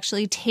might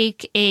actually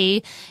take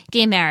a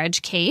gay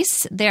marriage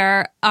case.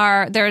 There's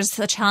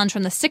a challenge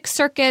from the Sixth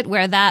Circuit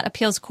where that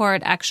appeals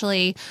court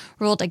actually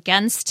ruled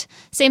against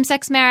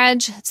same-sex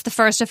marriage. It's the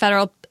first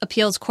federal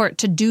appeals court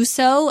to do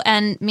so,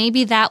 and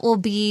maybe that will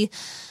be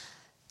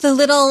the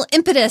little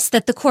impetus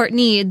that the court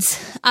needs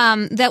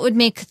that would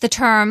make the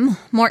term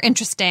more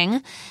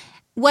interesting.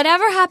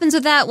 Whatever happens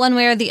with that, one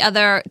way or the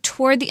other,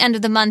 toward the end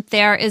of the month,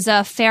 there is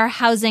a Fair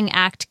Housing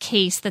Act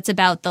case that's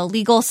about the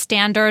legal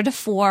standard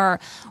for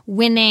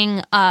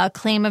winning a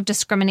claim of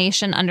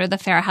discrimination under the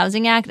Fair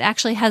Housing Act. It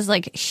actually has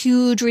like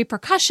huge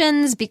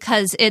repercussions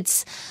because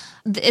it's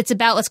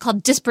about what's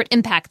called disparate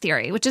impact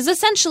theory, which is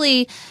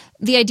essentially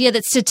the idea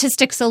that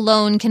statistics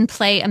alone can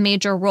play a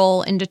major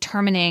role in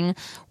determining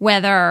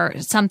whether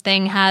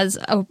something has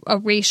a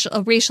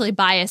racially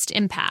biased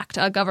impact,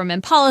 a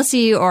government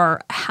policy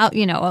or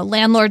a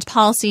landlord's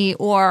policy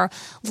or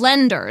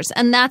lenders.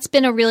 And that's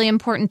been a really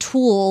important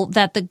tool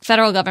that the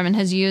federal government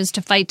has used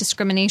to fight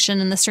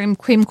discrimination. In the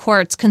Supreme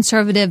Court's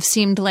conservatives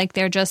seemed like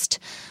they're just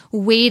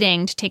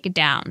waiting to take it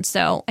down.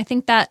 So I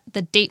think that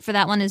the date for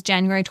that one is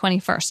January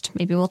 21st.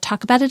 Maybe we'll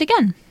talk about it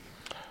again.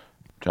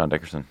 John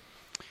Dickerson.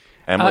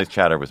 Emily's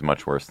chatter was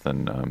much worse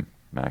than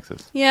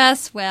Max's.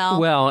 Yes,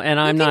 well, and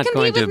I'm not going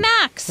to compete with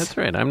Max. That's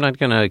right. I'm not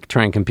going to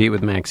try and compete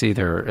with Max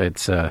either.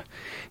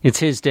 It's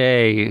his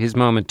day, his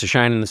moment to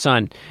shine in the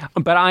sun.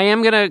 But I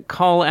am going to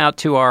call out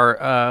to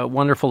our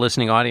wonderful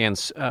listening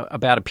audience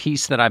about a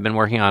piece that I've been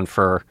working on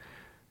for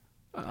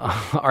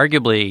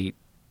arguably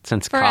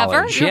since forever?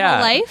 college. Your whole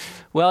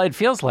life? Well, it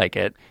feels like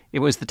it. It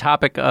was the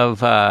topic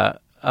of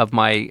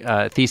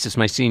my thesis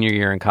my senior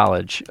year in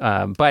college.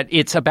 But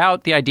it's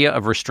about the idea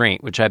of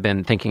restraint, which I've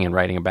been thinking and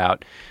writing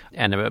about,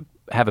 and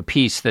have a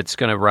piece that's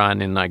going to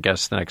run in, I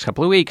guess, the next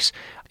couple of weeks.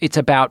 It's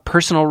about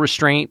personal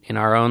restraint in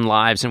our own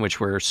lives in which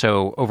we're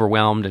so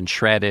overwhelmed and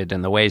shredded,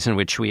 and the ways in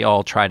which we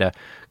all try to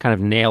kind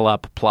of nail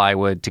up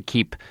plywood to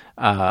keep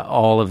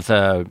all of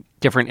the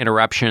different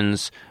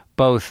interruptions,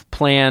 both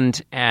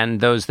planned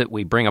and those that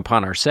we bring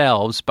upon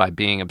ourselves by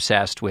being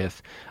obsessed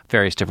with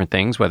various different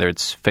things, whether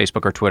it's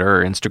Facebook or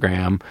Twitter or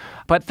Instagram.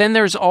 But then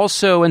there's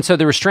also, and so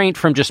the restraint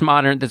from just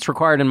that's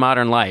required in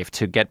modern life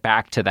to get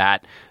back to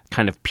that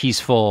kind of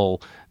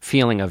peaceful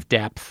feeling of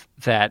depth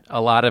that a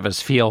lot of us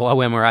feel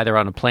when we're either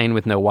on a plane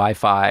with no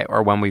Wi-Fi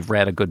or when we've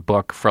read a good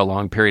book for a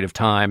long period of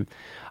time.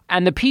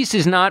 And the piece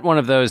is not one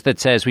of those that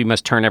says we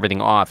must turn everything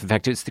off. In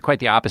fact, it's quite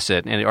the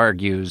opposite. And it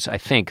argues, I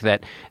think,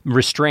 that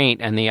restraint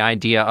and the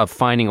idea of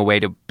finding a way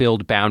to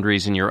build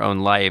boundaries in your own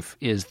life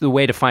is the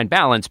way to find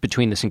balance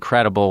between this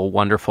incredible,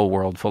 wonderful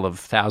world full of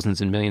thousands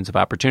and millions of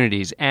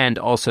opportunities and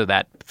also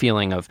that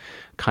feeling of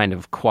kind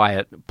of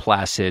quiet,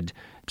 placid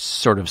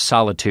sort of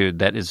solitude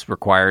that is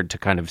required to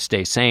kind of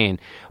stay sane.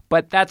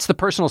 But that's the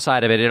personal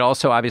side of it. It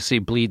also obviously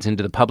bleeds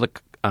into the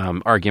public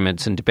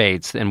arguments and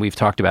debates, and we've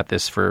talked about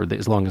this for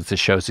as long as the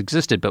show's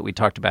existed, but we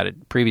talked about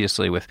it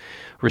previously with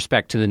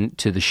respect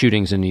to the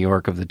shootings in New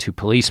York of the two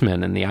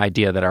policemen and the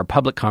idea that our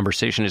public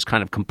conversation is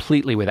kind of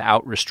completely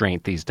without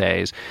restraint these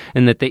days,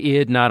 and that the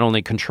id not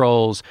only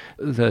controls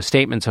the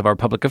statements of our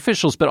public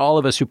officials, but all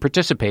of us who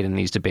participate in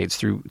these debates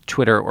through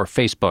Twitter or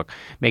Facebook,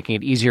 making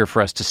it easier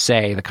for us to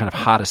say the kind of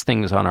hottest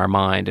things on our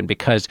mind. And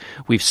because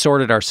we've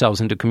sorted ourselves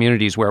into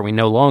communities where we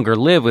no longer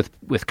live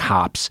with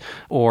cops,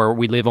 or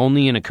we live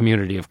only in a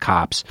community of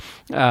cops,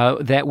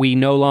 that we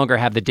no longer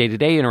have the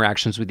day-to-day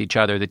interactions with each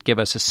other that give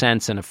us a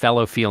sense and a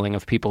fellow feeling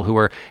of people who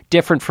are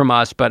different from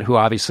us, but who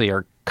obviously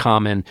are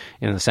common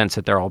in the sense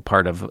that they're all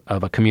part of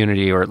a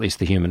community, or at least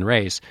the human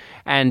race.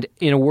 And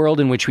in a world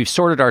in which we've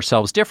sorted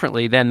ourselves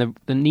differently, then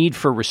the need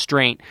for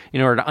restraint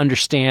in order to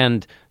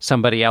understand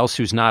somebody else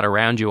who's not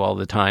around you all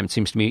the time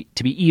seems to me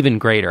to be even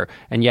greater.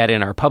 And yet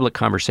in our public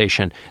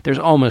conversation, there's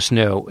almost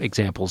no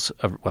examples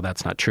of, well,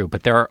 that's not true,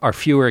 but there are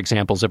fewer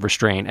examples of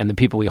restraint. And the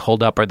people we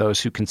hold up are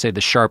those who can say the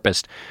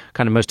sharpest,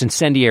 kind of most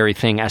incendiary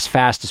thing as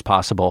fast as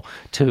possible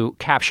to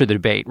capture the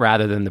debate,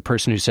 rather than the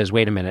person who says,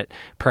 wait a minute,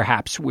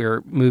 perhaps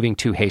we're moving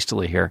too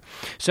hastily here.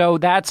 So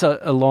that's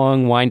a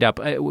long wind-up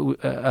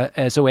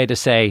as a way to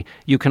say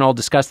you can all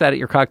discuss that at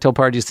your cocktail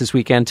parties this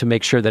weekend to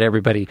make sure that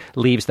everybody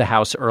leaves the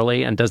house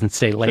early and doesn't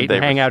stay late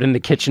and hang out in the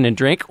kitchen and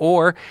drink.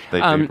 Or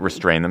they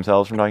restrain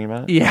themselves from talking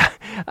about it?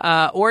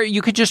 Yeah. Or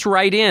you could just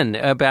write in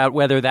about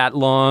whether that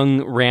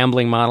long,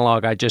 rambling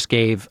monologue I just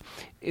gave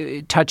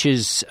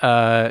touches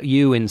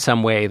you in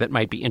some way that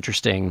might be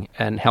interesting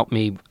and help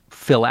me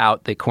fill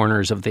out the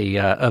corners of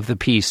the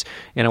piece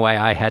in a way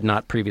I had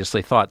not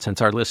previously thought,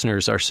 since our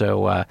listeners are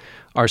so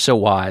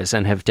wise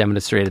and have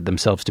demonstrated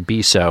themselves to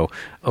be so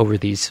over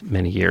these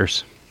many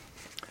years.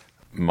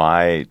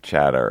 My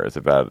chatter is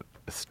about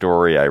a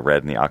story I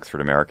read in the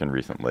Oxford American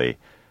recently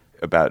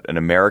about an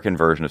American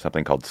version of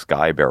something called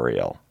sky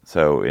burial.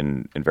 So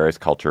in various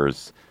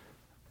cultures,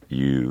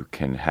 you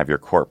can have your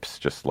corpse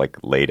just like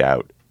laid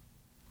out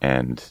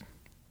and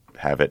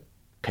have it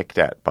picked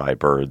at by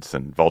birds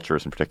and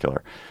vultures in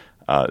particular.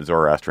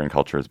 Zoroastrian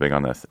culture is big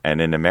on this.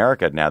 And in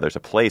America now there's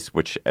a place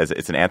which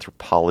it's an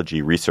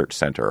anthropology research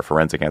center, a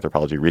forensic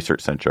anthropology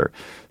research center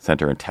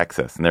in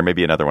Texas. And there may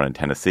be another one in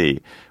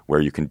Tennessee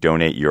where you can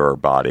donate your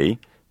body,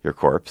 your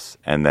corpse,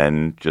 and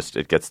then just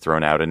it gets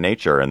thrown out in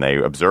nature and they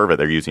observe it.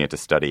 They're using it to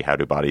study how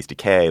do bodies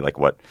decay, like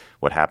what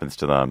happens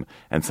to them.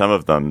 And some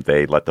of them,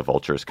 they let the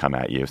vultures come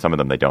at you. Some of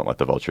them, they don't let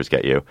the vultures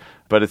get you.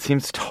 But it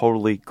seems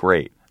totally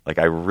great.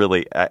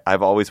 Like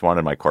I've always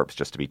wanted my corpse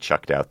just to be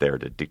chucked out there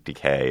to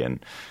decay.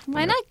 And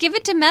why not give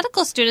it to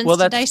medical students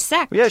to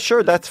dissect? Yeah,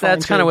 sure, that's fine.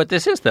 That's kind of what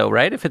this is, though,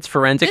 right? If it's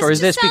forensic, or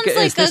is this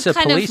a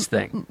police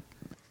thing?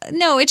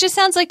 No, it just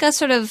sounds like a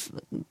sort of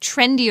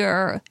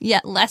trendier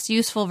yet less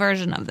useful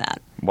version of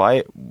that.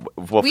 Why?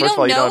 Well, we first of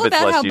all, you don't know know if it's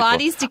about less how useful.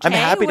 bodies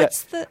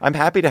decay. I'm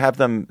happy to have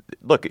them.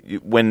 Look,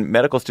 when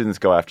medical students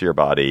go after your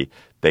body,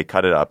 they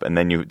cut it up, and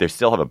then they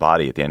still have a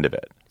body at the end of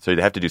it. So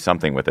they have to do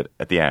something with it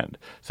at the end.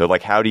 So,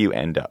 like, how do you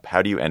end up?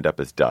 How do you end up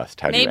as dust?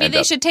 Maybe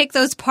they should take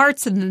those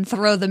parts and then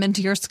throw them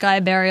into your sky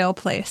burial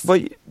place. Well,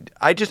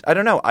 I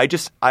don't know. I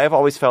have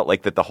always felt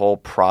like that the whole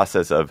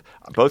process of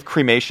both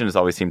cremation has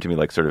always seemed to me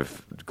like sort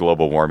of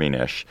global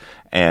warming-ish,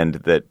 and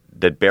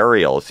that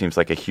burial seems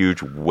like a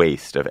huge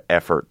waste of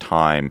effort,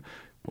 time.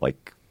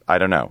 Like, I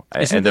don't know.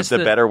 And the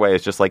better way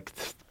is just like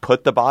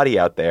put the body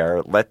out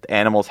there, let the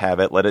animals have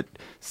it, let it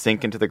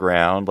sink into the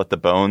ground, let the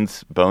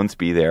bones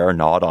be there,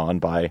 gnawed on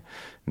by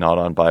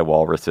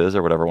walruses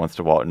or whatever wants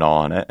to gnaw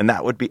on it, and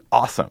that would be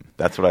awesome.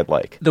 That's what I'd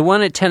like. The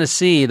one at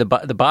Tennessee, the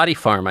Body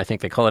Farm, I think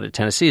they call it at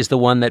Tennessee, is the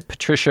one that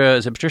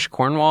Patricia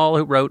Cornwall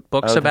who wrote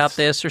books about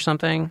this or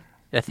something.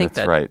 I think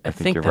that's right. I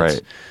think you're right.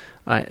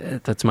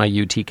 That's my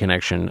UT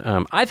connection.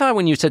 I thought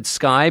when you said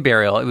sky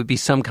burial, it would be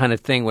some kind of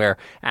thing where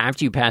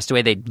after you passed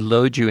away, they'd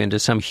load you into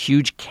some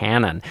huge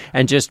cannon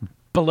and just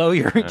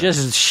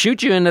just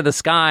shoot you into the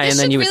sky, this and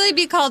then should really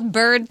be called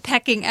bird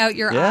pecking out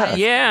your eyes.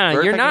 Yeah,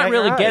 you're not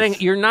getting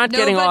off.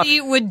 Nobody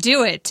would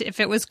do it if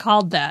it was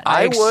called that.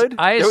 I would.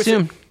 I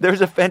assume there's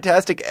a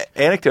fantastic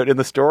anecdote in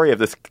the story of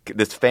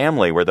this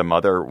family where the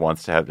mother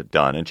wants to have it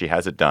done, and she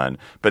has it done,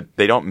 but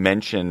they don't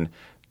mention.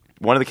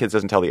 One of the kids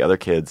doesn't tell the other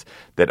kids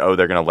that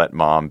they're going to let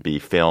mom be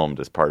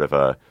filmed as part of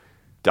a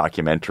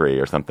documentary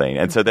or something.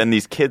 And so then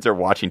these kids are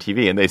watching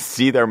TV and they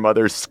see their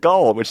mother's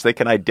skull, which they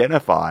can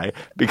identify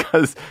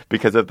because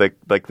of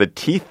the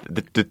teeth,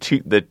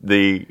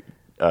 the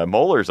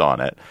molars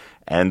on it.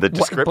 And the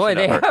description. Boy,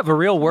 they have a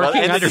real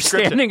working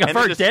understanding of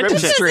our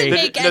dentistry.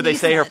 They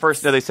say her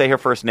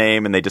first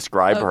name and they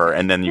describe her,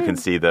 and then you can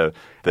see the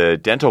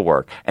dental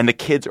work. And the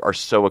kids are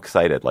so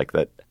excited, like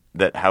that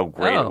how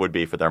great it would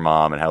be for their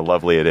mom and how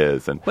lovely it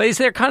is. And is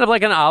there kind of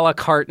like an a la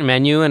carte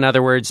menu? In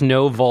other words,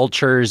 no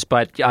vultures,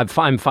 but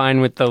I'm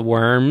fine with the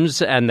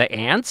worms and the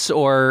ants,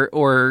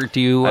 or do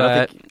you?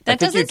 That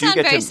doesn't sound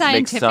very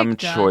scientific. Make some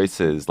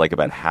choices, like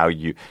about how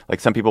you,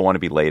 like some people want to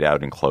be laid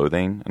out in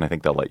clothing, and I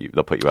think they'll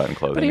put you out in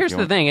clothing. But here's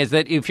the thing: is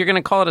that if you're going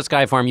to call it a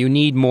sky farm, you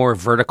need more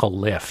vertical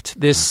lift.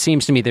 This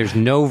seems to me there's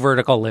no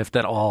vertical lift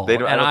at all. They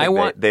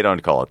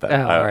don't call it that.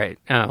 Oh, all right.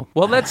 Oh,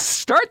 well, let's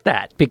start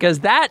that,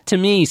 because that to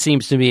me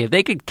seems to me if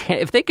they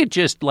could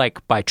just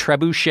like by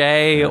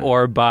trebuchet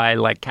or by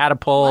like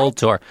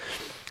catapult or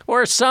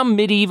some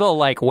medieval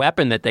like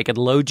weapon that they could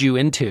load you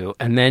into,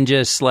 and then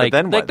just like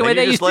the way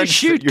they used to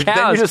shoot cows.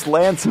 Then you just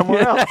land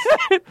somewhere else.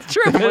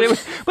 True,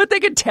 but they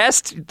could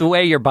test the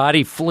way your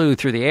body flew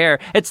through the air.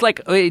 It's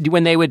like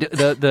when they would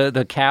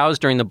the cows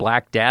during the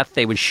Black Death,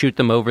 they would shoot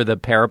them over the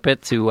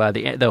parapet to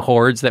the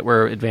hordes that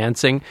were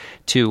advancing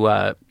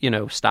to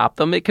stop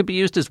them. It could be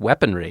used as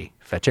weaponry.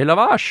 Fetchez la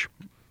vache.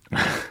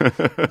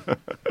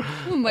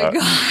 Oh my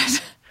God!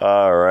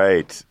 All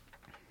right.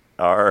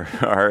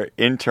 Our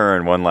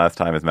intern one last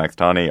time is Max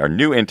Tawney. Our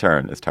new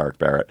intern is Tarek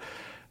Barrett.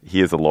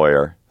 He is a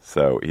lawyer,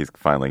 so he's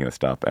finally going to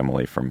stop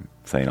Emily from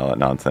saying all that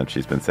nonsense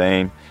she's been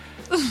saying.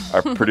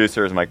 Our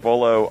producer is Mike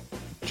Volo.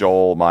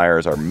 Joel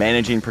Myers, our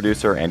managing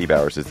producer. Andy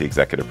Bowers is the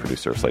executive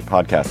producer of Slate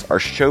Podcasts. Our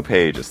show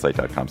page is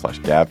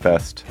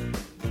slate.com/gabfest.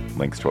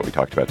 Links to what we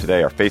talked about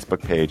today. Our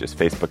Facebook page is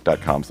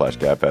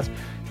facebook.com/gabfest.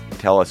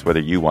 Tell us whether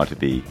you want to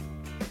be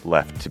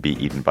left to be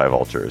eaten by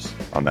vultures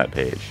on that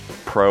page.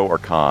 Pro or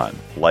con,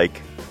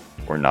 like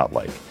or not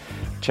like.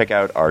 Check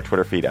out our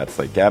Twitter feed at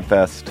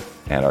SlateGabFest,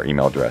 and our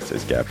email address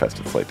is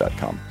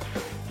gabfest@slate.com.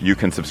 You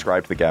can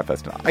subscribe to the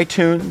Gabfest on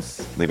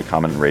iTunes. Leave a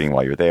comment and rating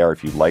while you're there.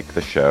 If you like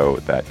the show,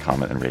 that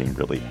comment and rating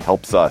really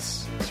helps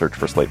us. Search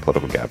for Slate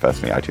Political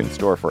Gabfest in the iTunes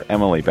store. For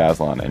Emily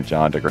Bazelon and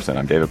John Dickerson,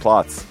 I'm David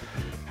Plotz.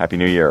 Happy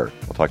New Year.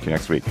 We'll talk to you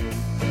next week.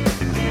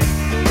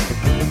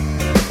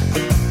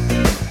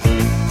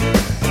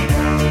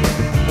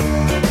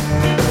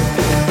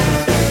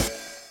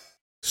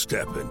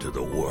 Step into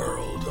the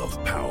world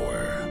of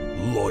power,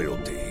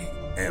 loyalty,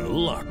 and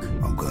luck.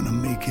 I'm gonna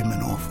make him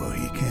an offer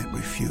he can't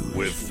refuse.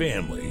 With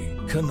family,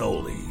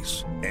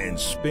 cannolis, and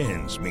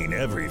spins mean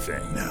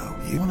everything. Now,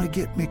 you wanna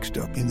get mixed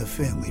up in the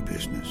family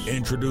business.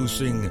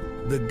 Introducing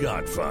The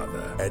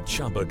Godfather at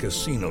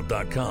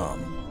ChumbaCasino.com.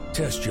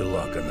 Test your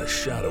luck in the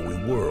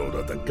shadowy world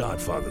of The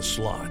Godfather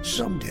slot.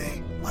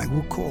 Someday, I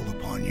will call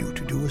upon you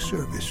to do a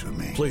service for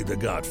me. Play The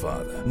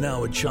Godfather,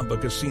 now at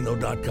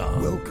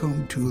ChumbaCasino.com.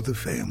 Welcome to the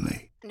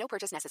family. No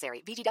purchase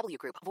necessary. VGW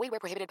Group. Void where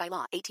prohibited by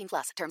law.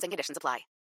 18+. Terms and conditions apply.